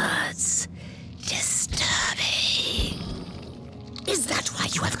hearts. Disturbing. Is that why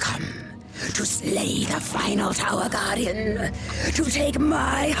you have come? To slay the final Tower Guardian? To take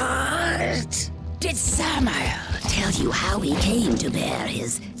my heart? Did Samael tell you how he came to bear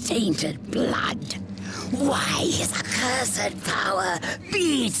his tainted blood? Why his accursed power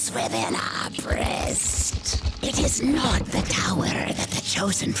beats within our breast? It is not the tower that the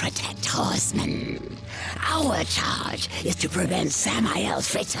Chosen protect, horsemen. Our charge is to prevent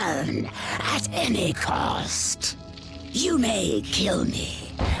Samael's return at any cost. You may kill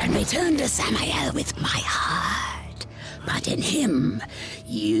me and return to Samael with my heart, but in him,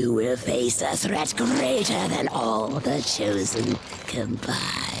 you will face a threat greater than all the Chosen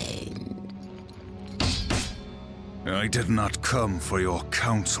combined. I did not come for your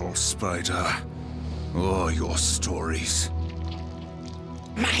counsel, Spider, or your stories.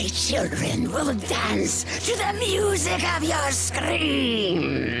 My children will dance to the music of your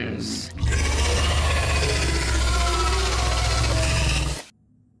screams.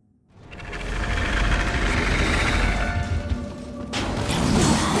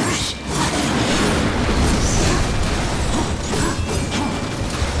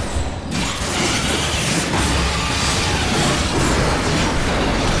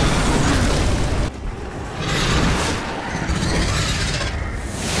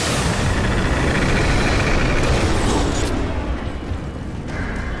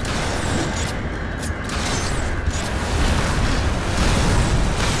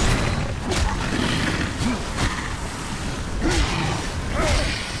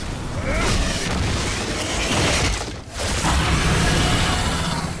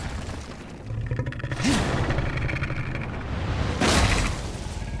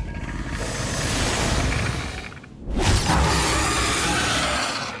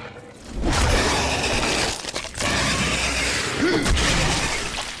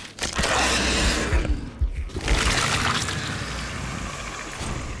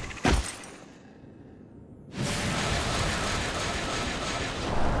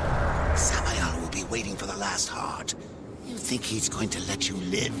 Waiting for the last heart. You think he's going to let you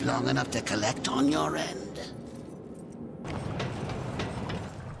live long enough to collect on your end?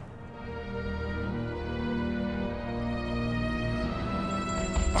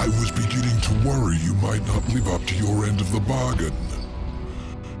 I was beginning to worry you might not live up to your end of the bargain.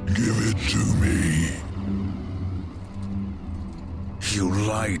 Give it to me. You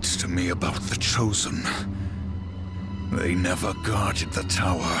lied to me about the Chosen. They never guarded the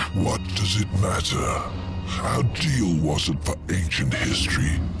tower. What does it matter? Our deal wasn't for ancient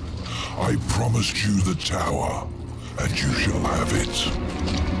history. I promised you the tower, and you shall have it.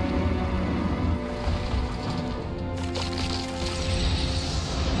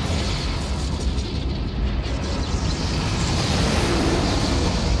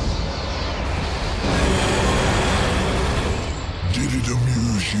 Did it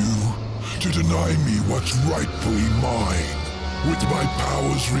amuse you to deny me what's rightfully mine? With my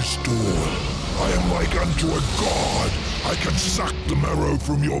powers restored, I am like unto a god. I can suck the marrow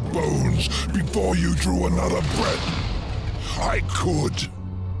from your bones before you drew another breath. I could,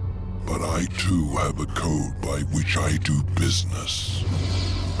 but I too have a code by which I do business.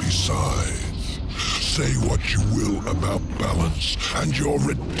 Besides, say what you will about balance and your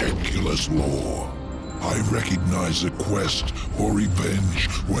ridiculous law. I recognize a quest for revenge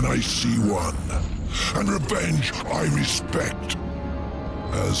when I see one, and revenge I respect.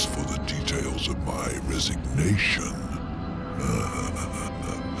 As for the details of my resignation,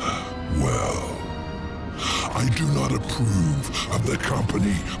 well, I do not approve of the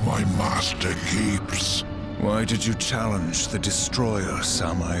company my master keeps. Why did you challenge the Destroyer,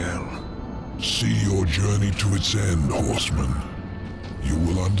 Samael? See your journey to its end, horseman. You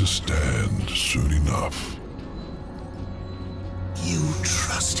will understand soon enough. You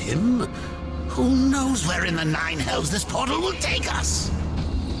trust him? Who knows where in the nine hells this portal will take us?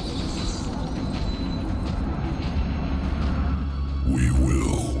 We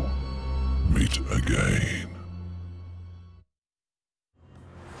will meet again.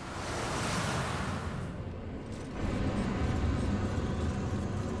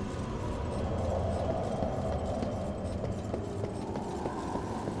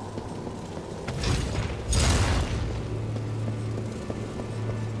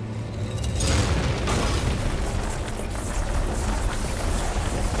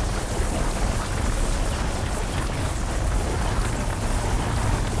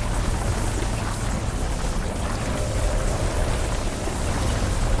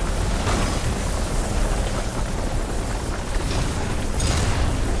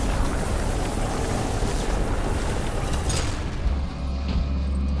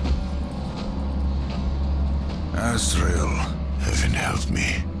 Azrael. Heaven help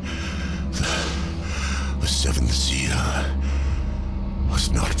me. The seventh seal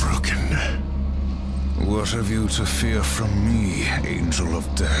was not broken. What have you to fear from me, Angel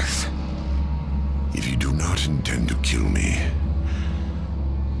of Death? If you do not intend to kill me,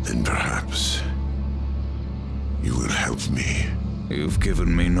 then perhaps You will help me. You've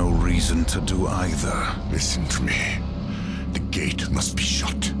given me no reason to do either. Listen to me. The gate must be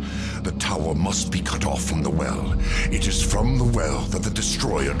shut. The tower must be cut off from the well. It is from the well that the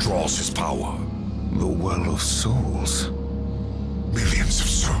Destroyer draws his power. The Well of Souls? Millions of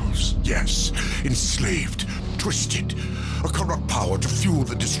souls, yes. Enslaved, twisted. A corrupt power to fuel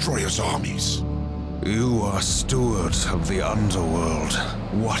the Destroyer's armies. You are stewards of the underworld,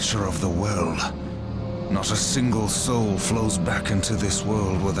 watcher of the well. Not a single soul flows back into this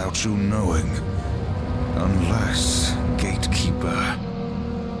world without you knowing. Unless, Gatekeeper,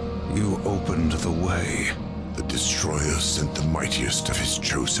 you opened the way. The Destroyer sent the mightiest of his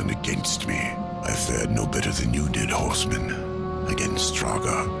chosen against me. I fared no better than you did, Horseman. Against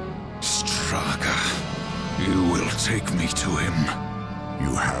Straga. Straga? You will take me to him.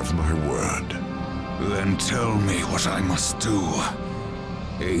 You have my word. Then tell me what I must do,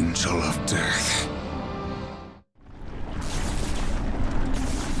 Angel of Death.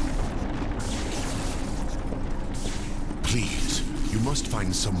 Please, you must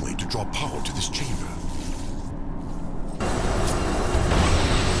find some way to draw power to this chamber.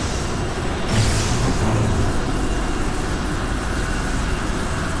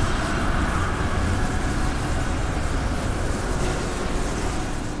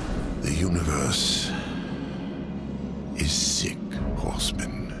 The universe is sick,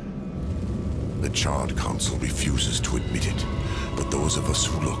 Horseman. The Charred Council refuses to admit it, but those of us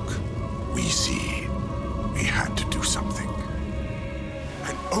who look, we see. We had to do something.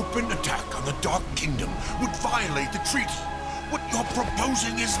 An open attack on the Dark Kingdom would violate the treaty. What you're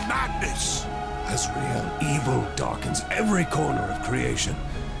proposing is madness. Azrael, evil darkens every corner of creation.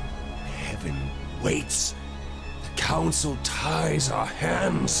 Heaven waits. The Council ties our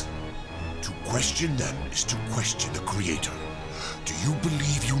hands. To question them is to question the Creator. Do you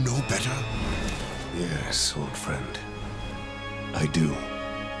believe you know better? Yes, old friend. I do.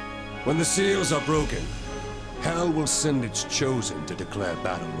 When the seals are broken, Hell will send its chosen to declare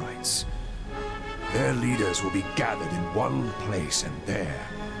battle rights. Their leaders will be gathered in one place, and there,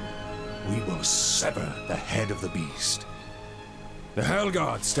 we will sever the head of the beast. The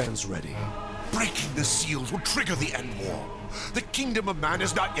Hellguard stands ready. Breaking the seals will trigger the end war. The kingdom of man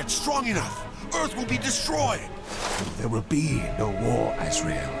is not yet strong enough. Earth will be destroyed. There will be no war,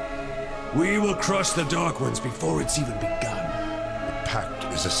 Azrael. We will crush the Dark Ones before it's even begun. The pact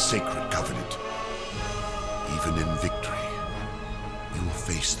is a sacred covenant. Even in victory, we will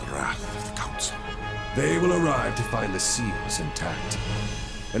face the wrath of the Council. They will arrive to find the seals intact.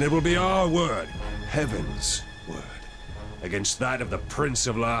 And it will be our word, Heaven's word, against that of the Prince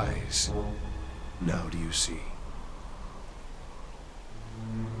of Lies. Now do you see?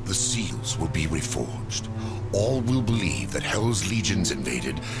 The seals will be reforged. All will believe that Hell's legions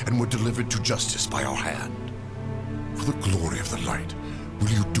invaded and were delivered to justice by our hand. For the glory of the light, will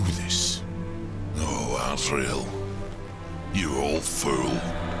you do this? Oh, Azrael. You old fool.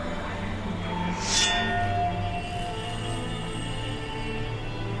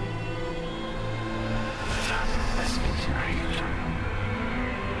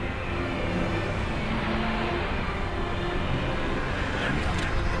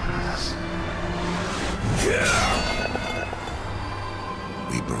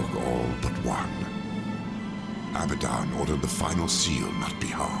 We broke all but one. Abaddon ordered the final seal not be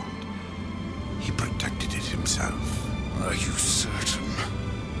harmed. He protected it himself. Are you certain?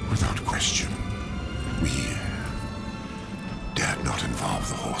 Without question. We dared not involve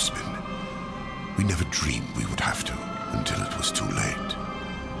the Horsemen. We never dreamed we would have to, until it was too late.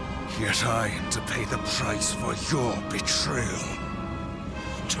 Yet I am to pay the price for your betrayal.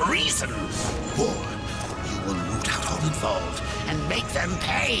 Treason! War. You will root out all involved and make them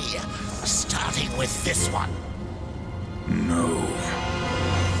pay. Starting with this one. No.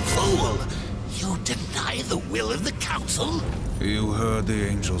 Fool! You deny the will of the Council? You heard the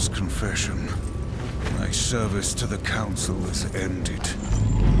Angel's confession. My service to the Council is ended.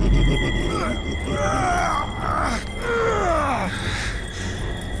 We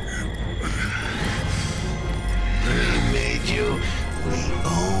made you. We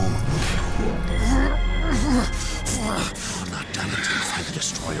own. We're not done until you find the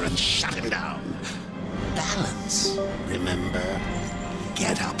Destroyer and shut him down. Balance, remember?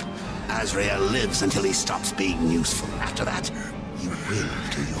 Get up. Azrael lives until he stops being useful. After that, you will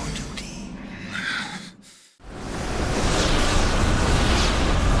do your duty.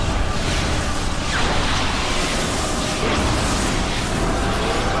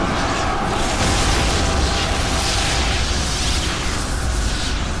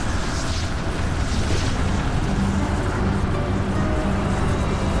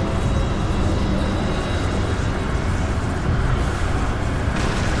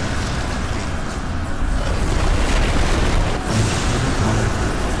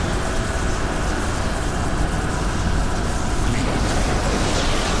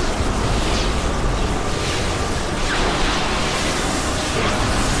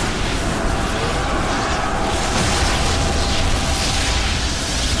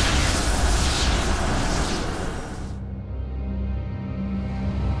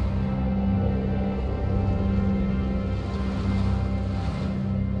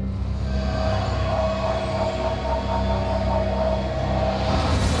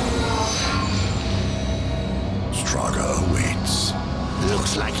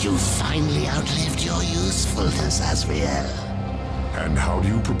 You finally outlived your usefulness, Azrael. And how do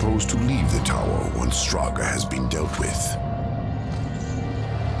you propose to leave the tower once Straga has been dealt with?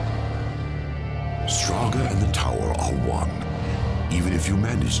 Straga and the tower are one. Even if you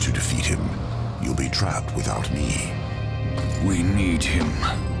manage to defeat him, you'll be trapped without me. We need him.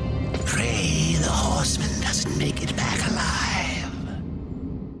 Pray the horseman doesn't make it back alive.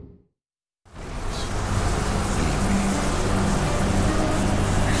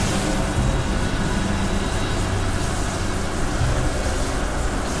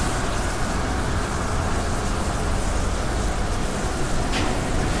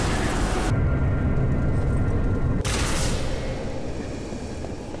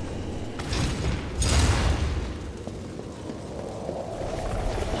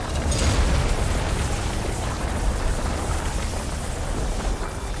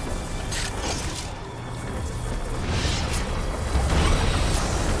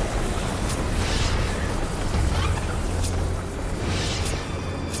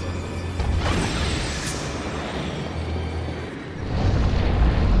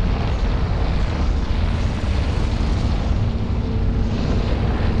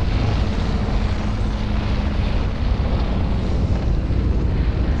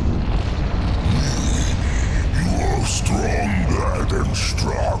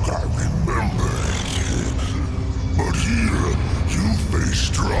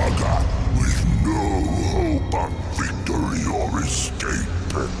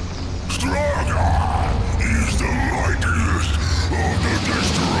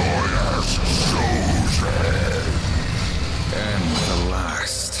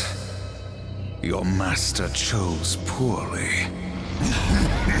 Your master chose poorly.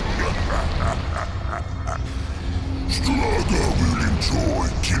 Straga will enjoy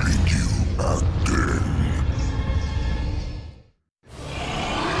killing you again.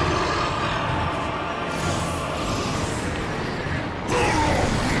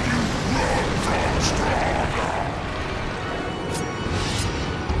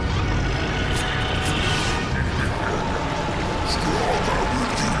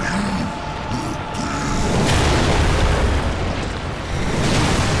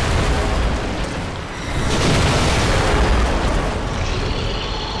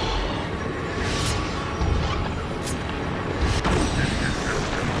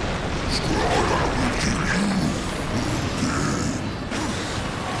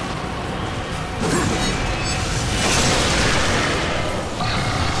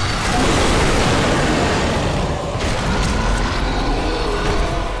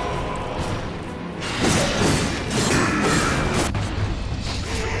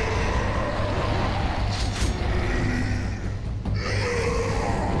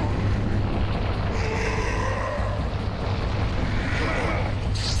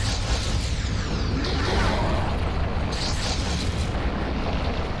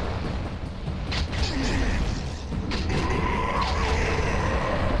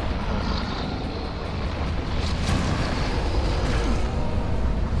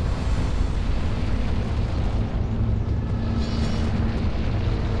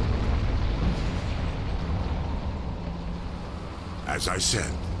 As I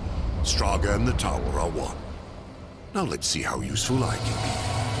said, Straga and the tower are one. Now let's see how useful I can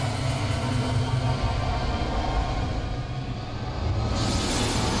be.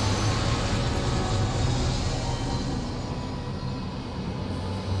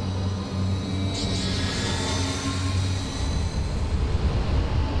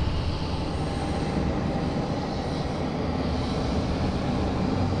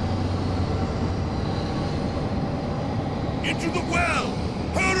 Into the well!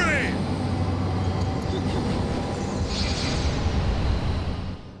 Hurry!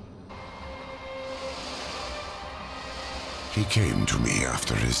 He came to me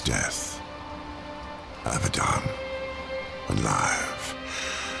after his death. Abaddon, alive,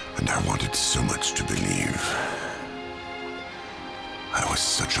 and I wanted so much to believe. I was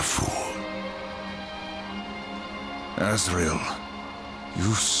such a fool. Azrael,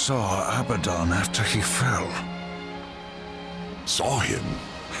 you saw Abaddon after he fell. Saw him?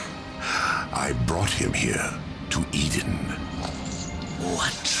 I brought him here, to Eden.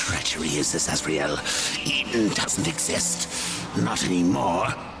 What treachery is this, Azrael? Eden doesn't exist. Not anymore.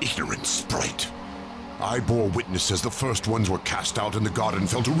 Ignorant sprite. I bore witness as the first ones were cast out and the garden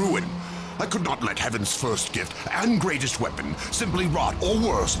fell to ruin. I could not let heaven's first gift and greatest weapon simply rot, or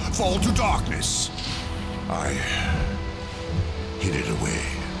worse, fall to darkness. I hid it away.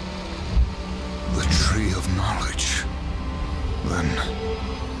 The tree of knowledge. Then,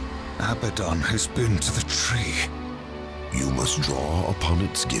 Abaddon has been to the tree. You must draw upon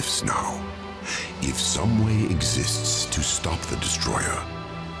its gifts now. If some way exists to stop the destroyer,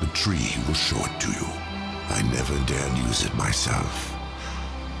 the tree will show it to you. I never dared use it myself.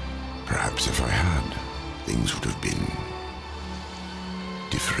 Perhaps if I had, things would have been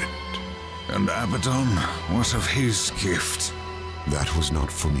different. And Abaddon, what of his gift? That was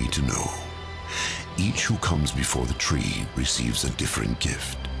not for me to know. Each who comes before the tree receives a different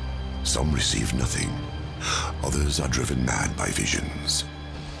gift. Some receive nothing. Others are driven mad by visions,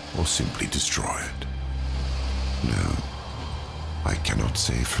 or simply destroyed. No, I cannot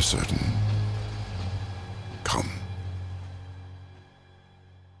say for certain. Come.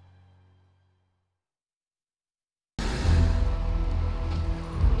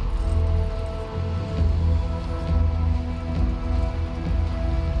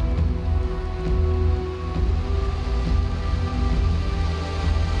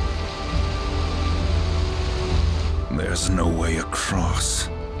 There's no way across.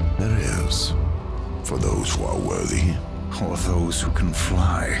 There is, for those who are worthy. Or those who can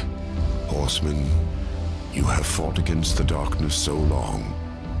fly. Horsemen, you have fought against the darkness so long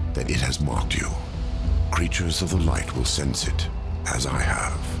that it has mocked you. Creatures of the light will sense it, as I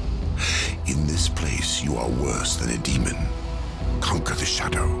have. In this place, you are worse than a demon. Conquer the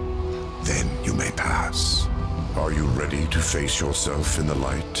shadow, then you may pass. Are you ready to face yourself in the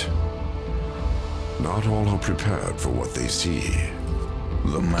light? Not all are prepared for what they see.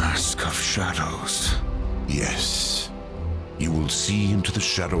 The mask of shadows. Yes. You will see into the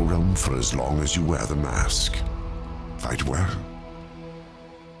shadow realm for as long as you wear the mask. Fight well.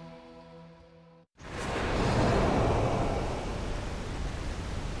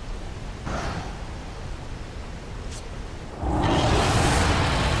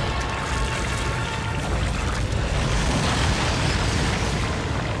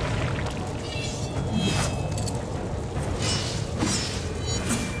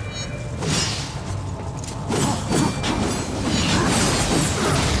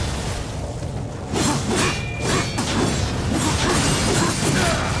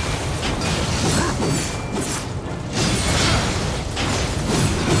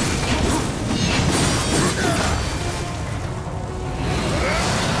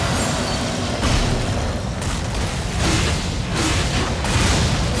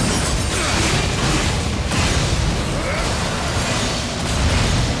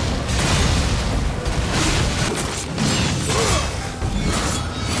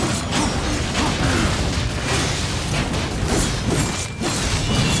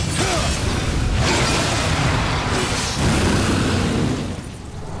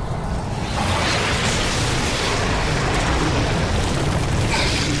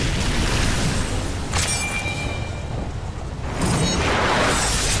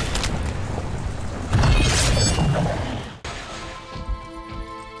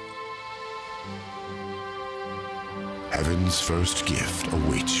 Heaven's first gift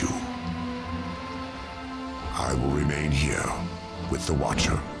awaits you. I will remain here with the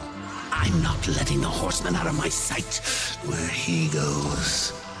Watcher. I'm not letting the horseman out of my sight. Where he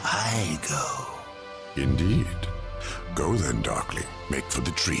goes, I go. Indeed. Go then, Darkling. Make for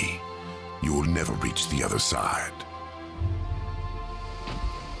the tree. You will never reach the other side.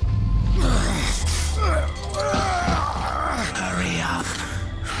 Hurry up.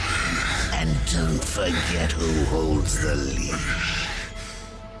 And don't forget who holds the leash.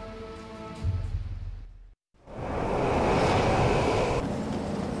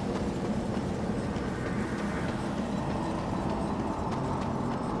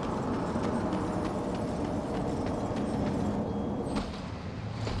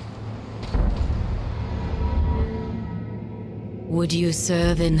 Would you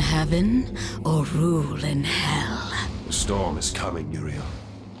serve in heaven or rule in hell? The storm is coming, Uriel.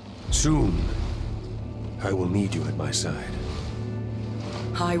 Soon, I will need you at my side.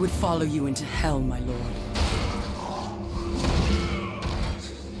 I would follow you into hell, my lord.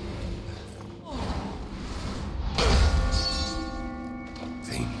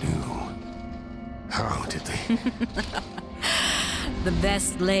 They knew. How did they? The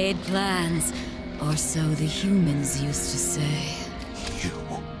best laid plans, or so the humans used to say.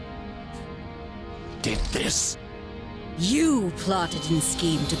 You did this? You plotted and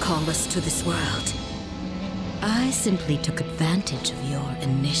schemed to call us to this world. I simply took advantage of your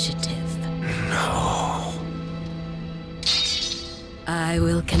initiative. No. I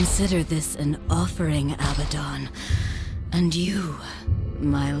will consider this an offering, Abaddon. And you,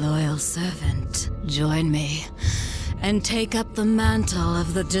 my loyal servant, join me and take up the mantle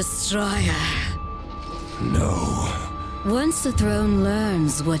of the Destroyer. No. Once the throne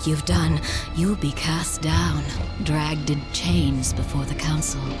learns what you've done, you'll be cast down, dragged in chains before the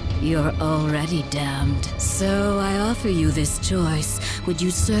council. You're already damned. So I offer you this choice. Would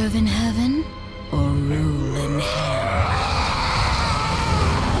you serve in heaven or rule in hell?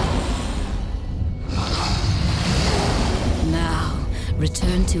 Now,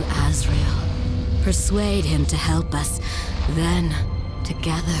 return to Azrael. Persuade him to help us. Then,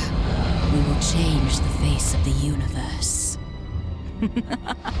 together, we will change the face of the universe.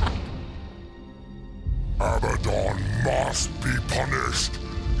 Abaddon must be punished.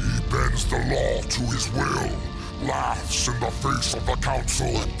 He bends the law to his will, laughs in the face of the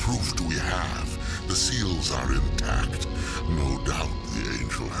council. What proof do we have? The seals are intact. No doubt the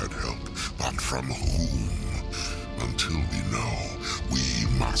angel had help, but from whom? Until we know, we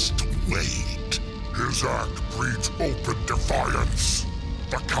must wait. His act breeds open defiance.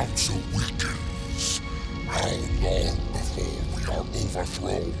 The council weakens. How long before we are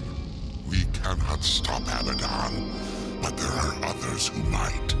overthrown? We cannot stop Abaddon, but there are others who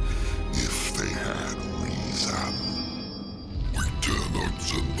might, if they had reason. We cannot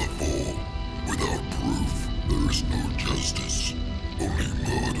send the fall. Without proof, there is no justice. Only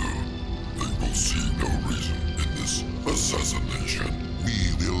murder. They will see no reason in this assassination.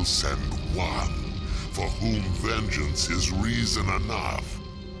 We will send one, for whom vengeance is reason enough.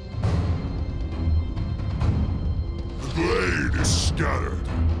 The blade is scattered.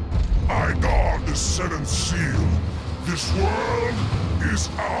 I guard the seventh seal. This world is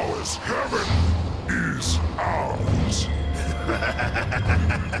ours. Heaven is ours.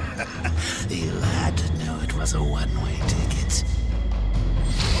 You had to know it was a one-way ticket.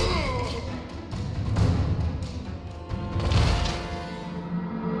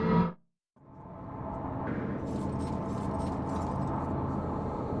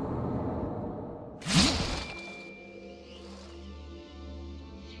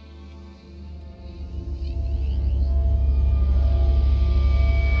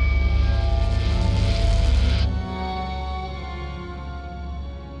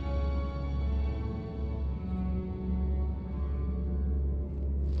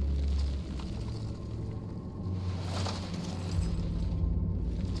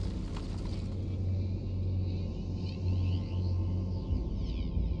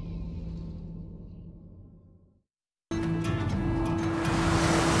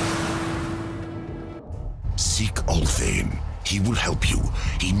 Seek Ulthane. He will help you.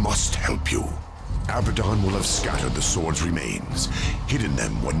 He must help you. Abaddon will have scattered the sword's remains, hidden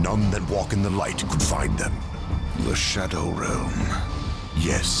them where none that walk in the light could find them. The Shadow Realm.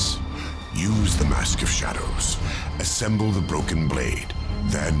 Yes. Use the Mask of Shadows. Assemble the broken blade.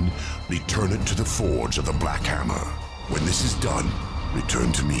 Then, return it to the forge of the Black Hammer. When this is done,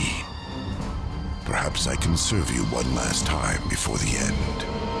 return to me. Perhaps I can serve you one last time before the end.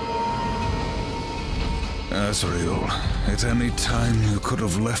 Azrael, at any time you could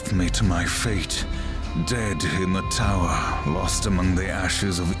have left me to my fate, dead in the tower, lost among the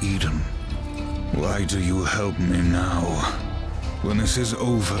ashes of Eden. Why do you help me now? When this is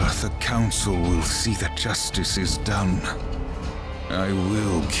over, the council will see that justice is done. I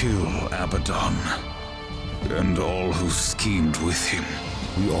will kill Abaddon, and all who schemed with him.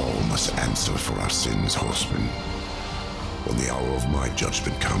 We all must answer for our sins, Horseman. When the hour of my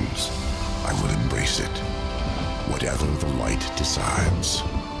judgment comes, I will embrace it. Whatever the light decides.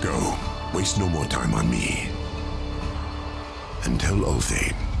 Go. Waste no more time on me. And tell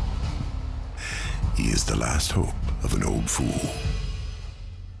Ulthane, he is the last hope of an old fool.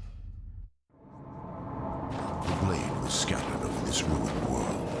 The blade was scattered over this ruined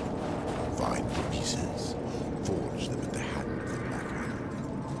world. Find the pieces. Forge them at the hand of the Black Hammer.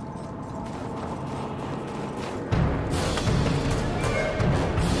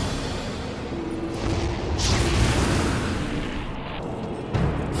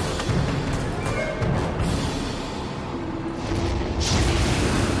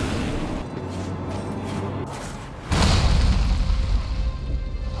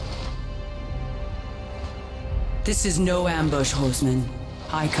 This is no ambush, Horseman.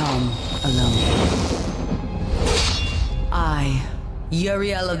 I come alone. I,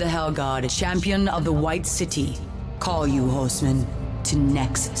 Uriel of the Hellguard, champion of the White City, call you, Horseman, to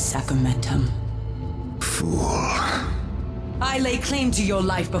Nex Sacramentum. Fool. I lay claim to your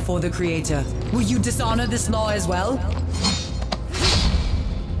life before the Creator. Will you dishonor this law as well?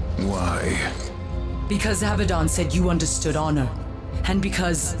 Why? Because Abaddon said you understood honor, and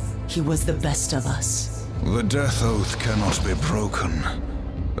because he was the best of us. The death oath cannot be broken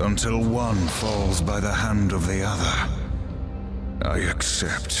until one falls by the hand of the other. I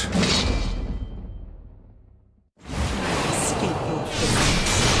accept.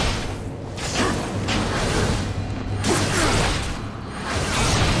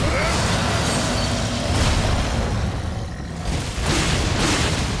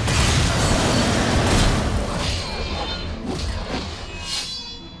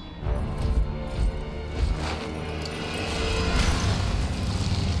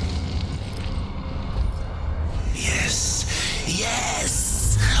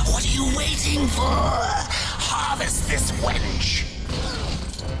 waiting for? Harvest this wench!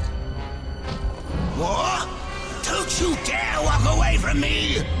 What? Don't you dare walk away from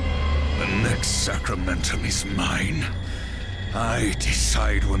me! The next sacramentum is mine. I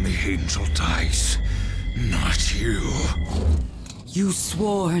decide when the angel dies, not you. You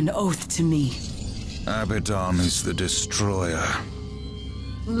swore an oath to me. Abaddon is the destroyer.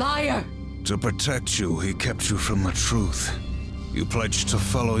 Liar! To protect you, he kept you from the truth. You pledged to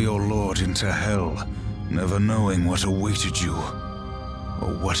follow your lord into hell, never knowing what awaited you,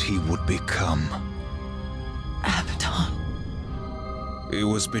 or what he would become. Abaddon. He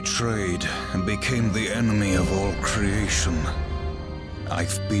was betrayed and became the enemy of all creation.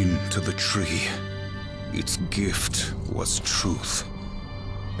 I've been to the tree. Its gift was truth,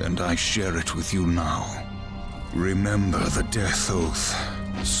 and I share it with you now. Remember the death oath.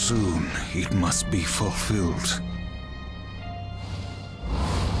 Soon it must be fulfilled.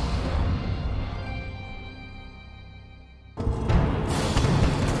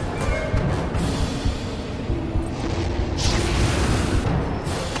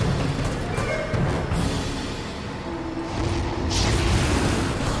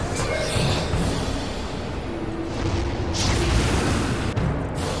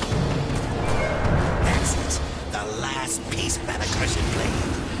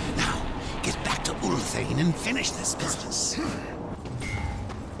 And finish this business.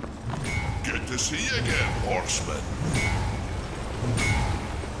 Good to see you again, horseman.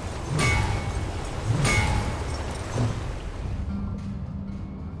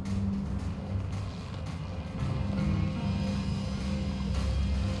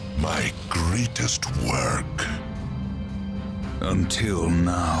 My greatest work. Until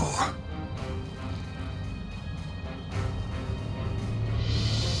now.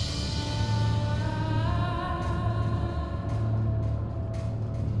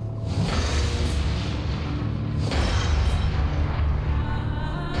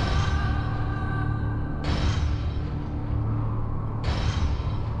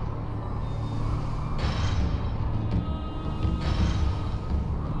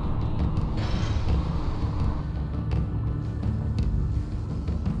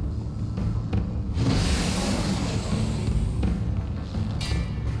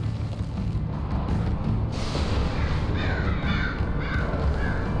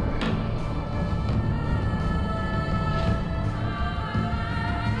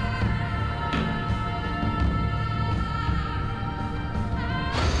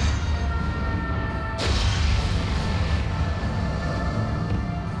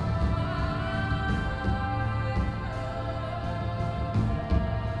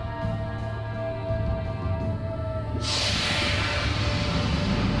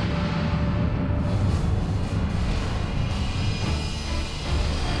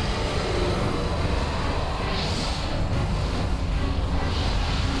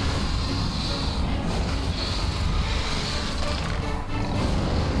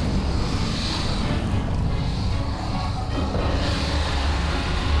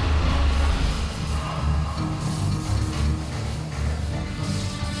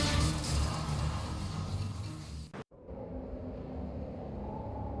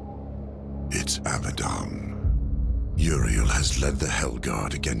 It's Abaddon. Uriel has led the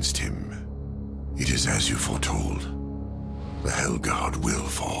Hellguard against him. It is as you foretold. The Hellguard will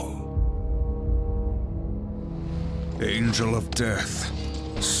fall. Angel of Death,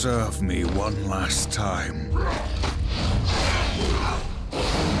 serve me one last time.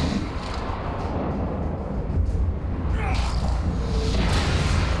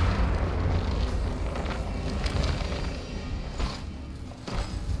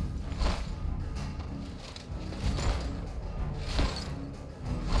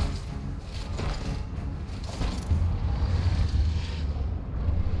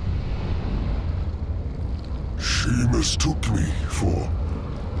 She mistook me for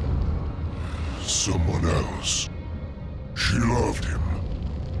someone else. She loved him,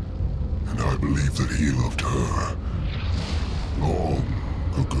 and I believe that he loved her long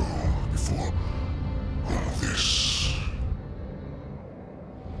ago, before all this.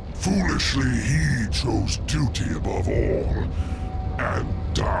 Foolishly, he chose duty above all, and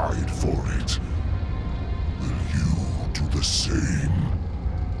died for it. Will you do the same?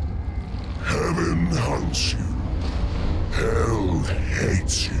 Heaven hunts you. Hell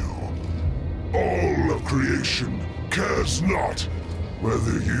hates you. All of creation cares not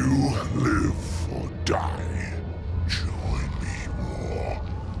whether you live or die. Join me, war.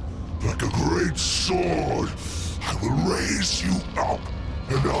 Like a great sword, I will raise you up,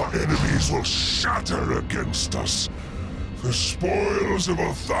 and our enemies will shatter against us. The spoils of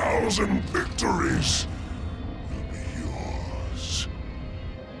 1,000 victories will be yours.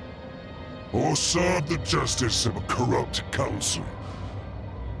 Or serve the justice of a corrupt council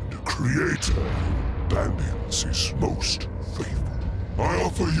and a creator who abandons his most faithful. I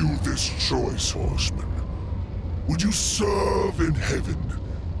offer you this choice, horseman. Would you serve in heaven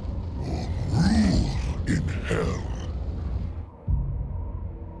or rule in hell?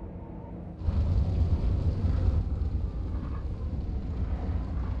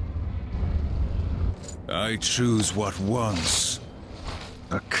 I choose what once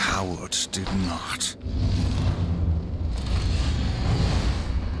the cowards did not.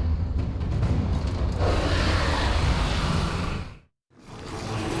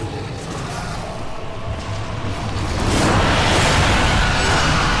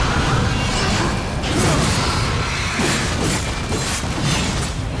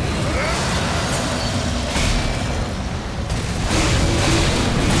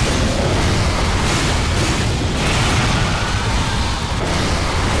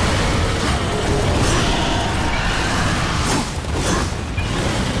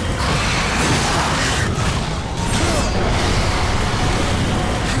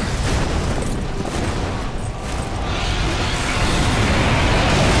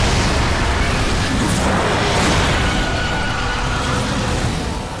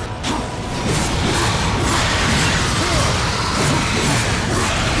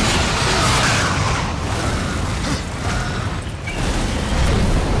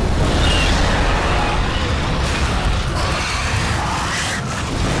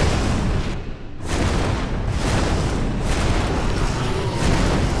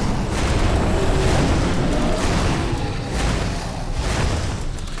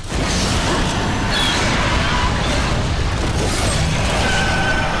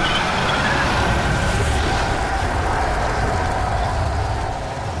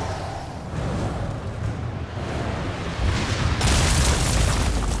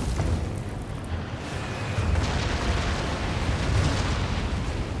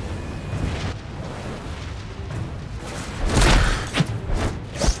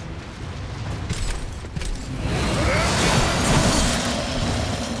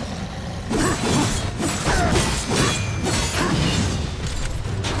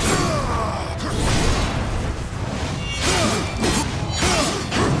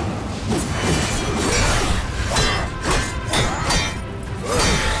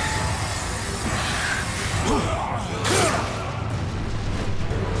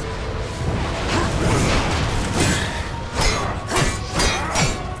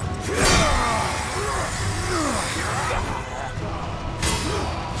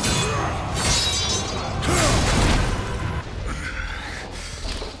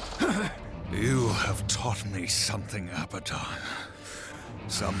 Something, Abaddon.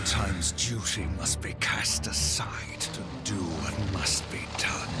 Sometimes duty must be cast aside to do what must be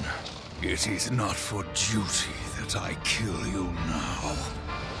done. It is not for duty that I kill you now.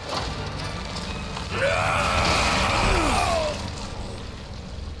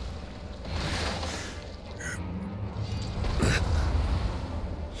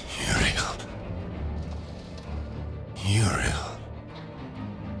 Uriel.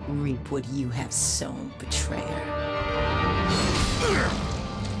 Reap what you have sown, betrayer.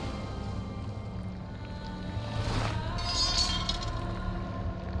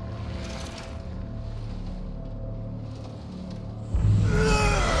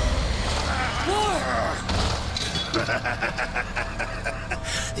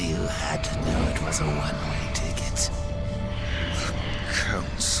 You had to know it was a one-way ticket. The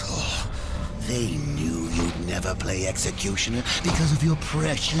Council. They knew you'd never play executioner because of your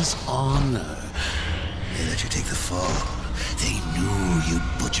precious honor. They let you take the fall. They knew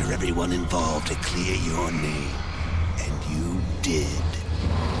you'd butcher everyone involved to clear your name. And you did.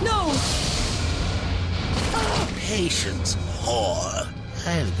 No! Patience, whore.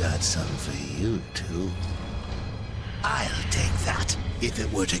 I've got some for you, too. I'll take that. If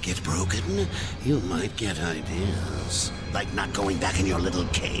it were to get broken, you might get ideas. Like not going back in your little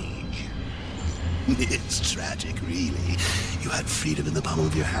cage. It's tragic, really. You had freedom in the palm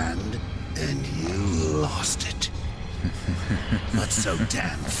of your hand, and you lost it. What's so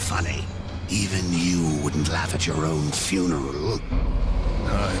damn funny? Even you wouldn't laugh at your own funeral.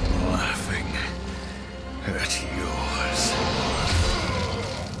 I'm laughing at yours.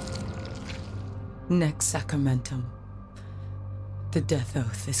 Next sacramentum. The death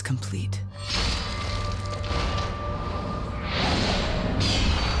oath is complete.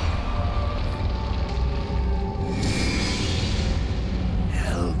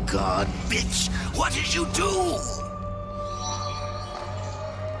 God, bitch! What did you do?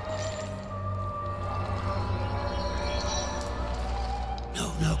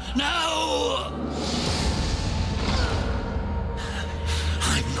 No!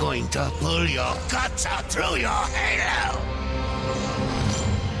 I'm going to pull your guts out through your halo!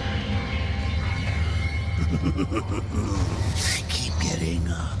 Keep getting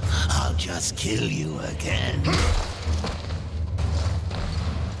up. I'll just kill you again.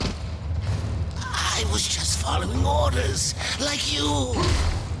 I was just following orders, like you.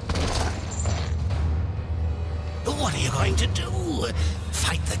 What are you going to do?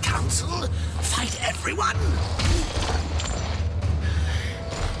 Fight the council? Fight everyone?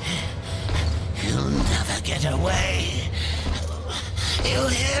 You'll never get away. You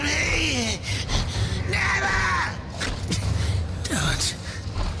hear me? Never! Don't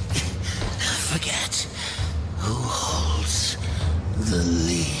forget who holds the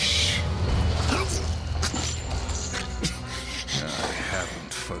leash. I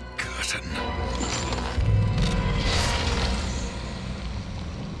haven't forgotten.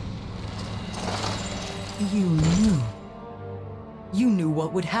 You knew. You knew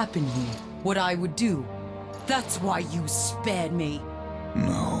what would happen here, what I would do. That's why you spared me.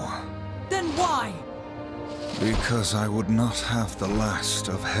 No. Then why? Because I would not have the last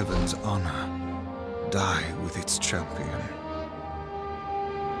of Heaven's honor die with its champion.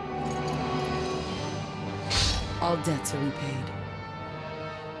 All debts are repaid.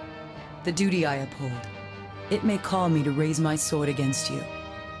 The duty I uphold, it may call me to raise my sword against you.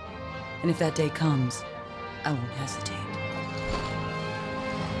 And if that day comes, I won't hesitate.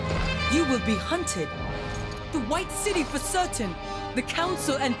 You will be hunted. The White City for certain. The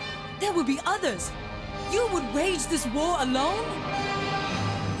Council, and there will be others. You would wage this war alone?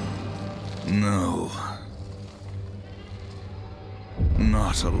 No.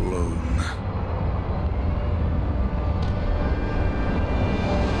 Not alone.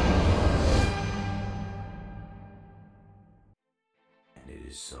 And it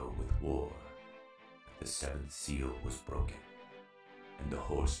is so with war. The seventh seal was broken, and the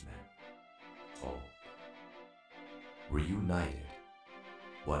horsemen called. Reunited,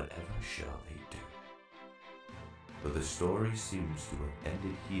 whatever shall they do? But the story seems to have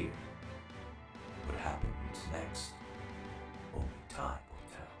ended here. What happens next? Only time will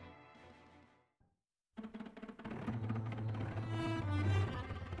tell.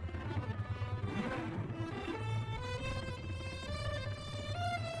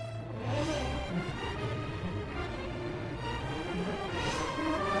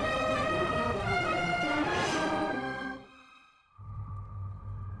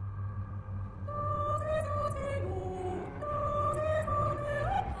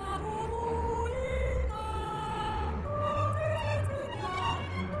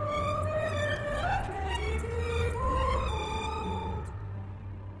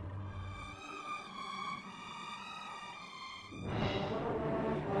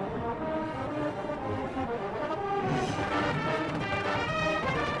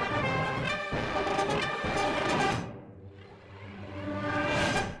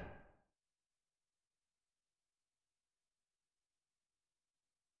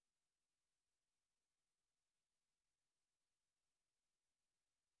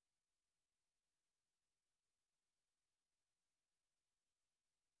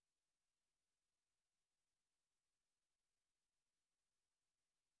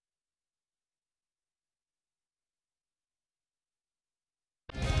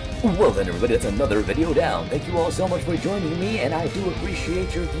 Well then everybody, that's another video down. Thank you all so much for joining me, and I do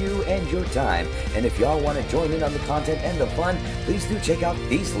appreciate your view and your time. And if y'all want to join in on the content and the fun, please do check out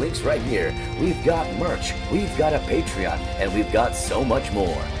these links right here. We've got merch, we've got a Patreon, and we've got so much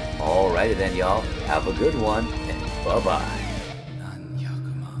more. Alrighty then y'all, have a good one, and bye-bye.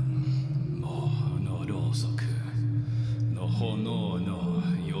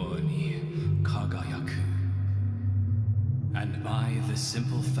 And by the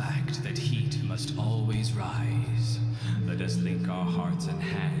simple fact that heat must always rise, let us link our hearts and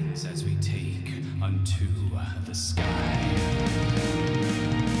hands as we take unto the sky.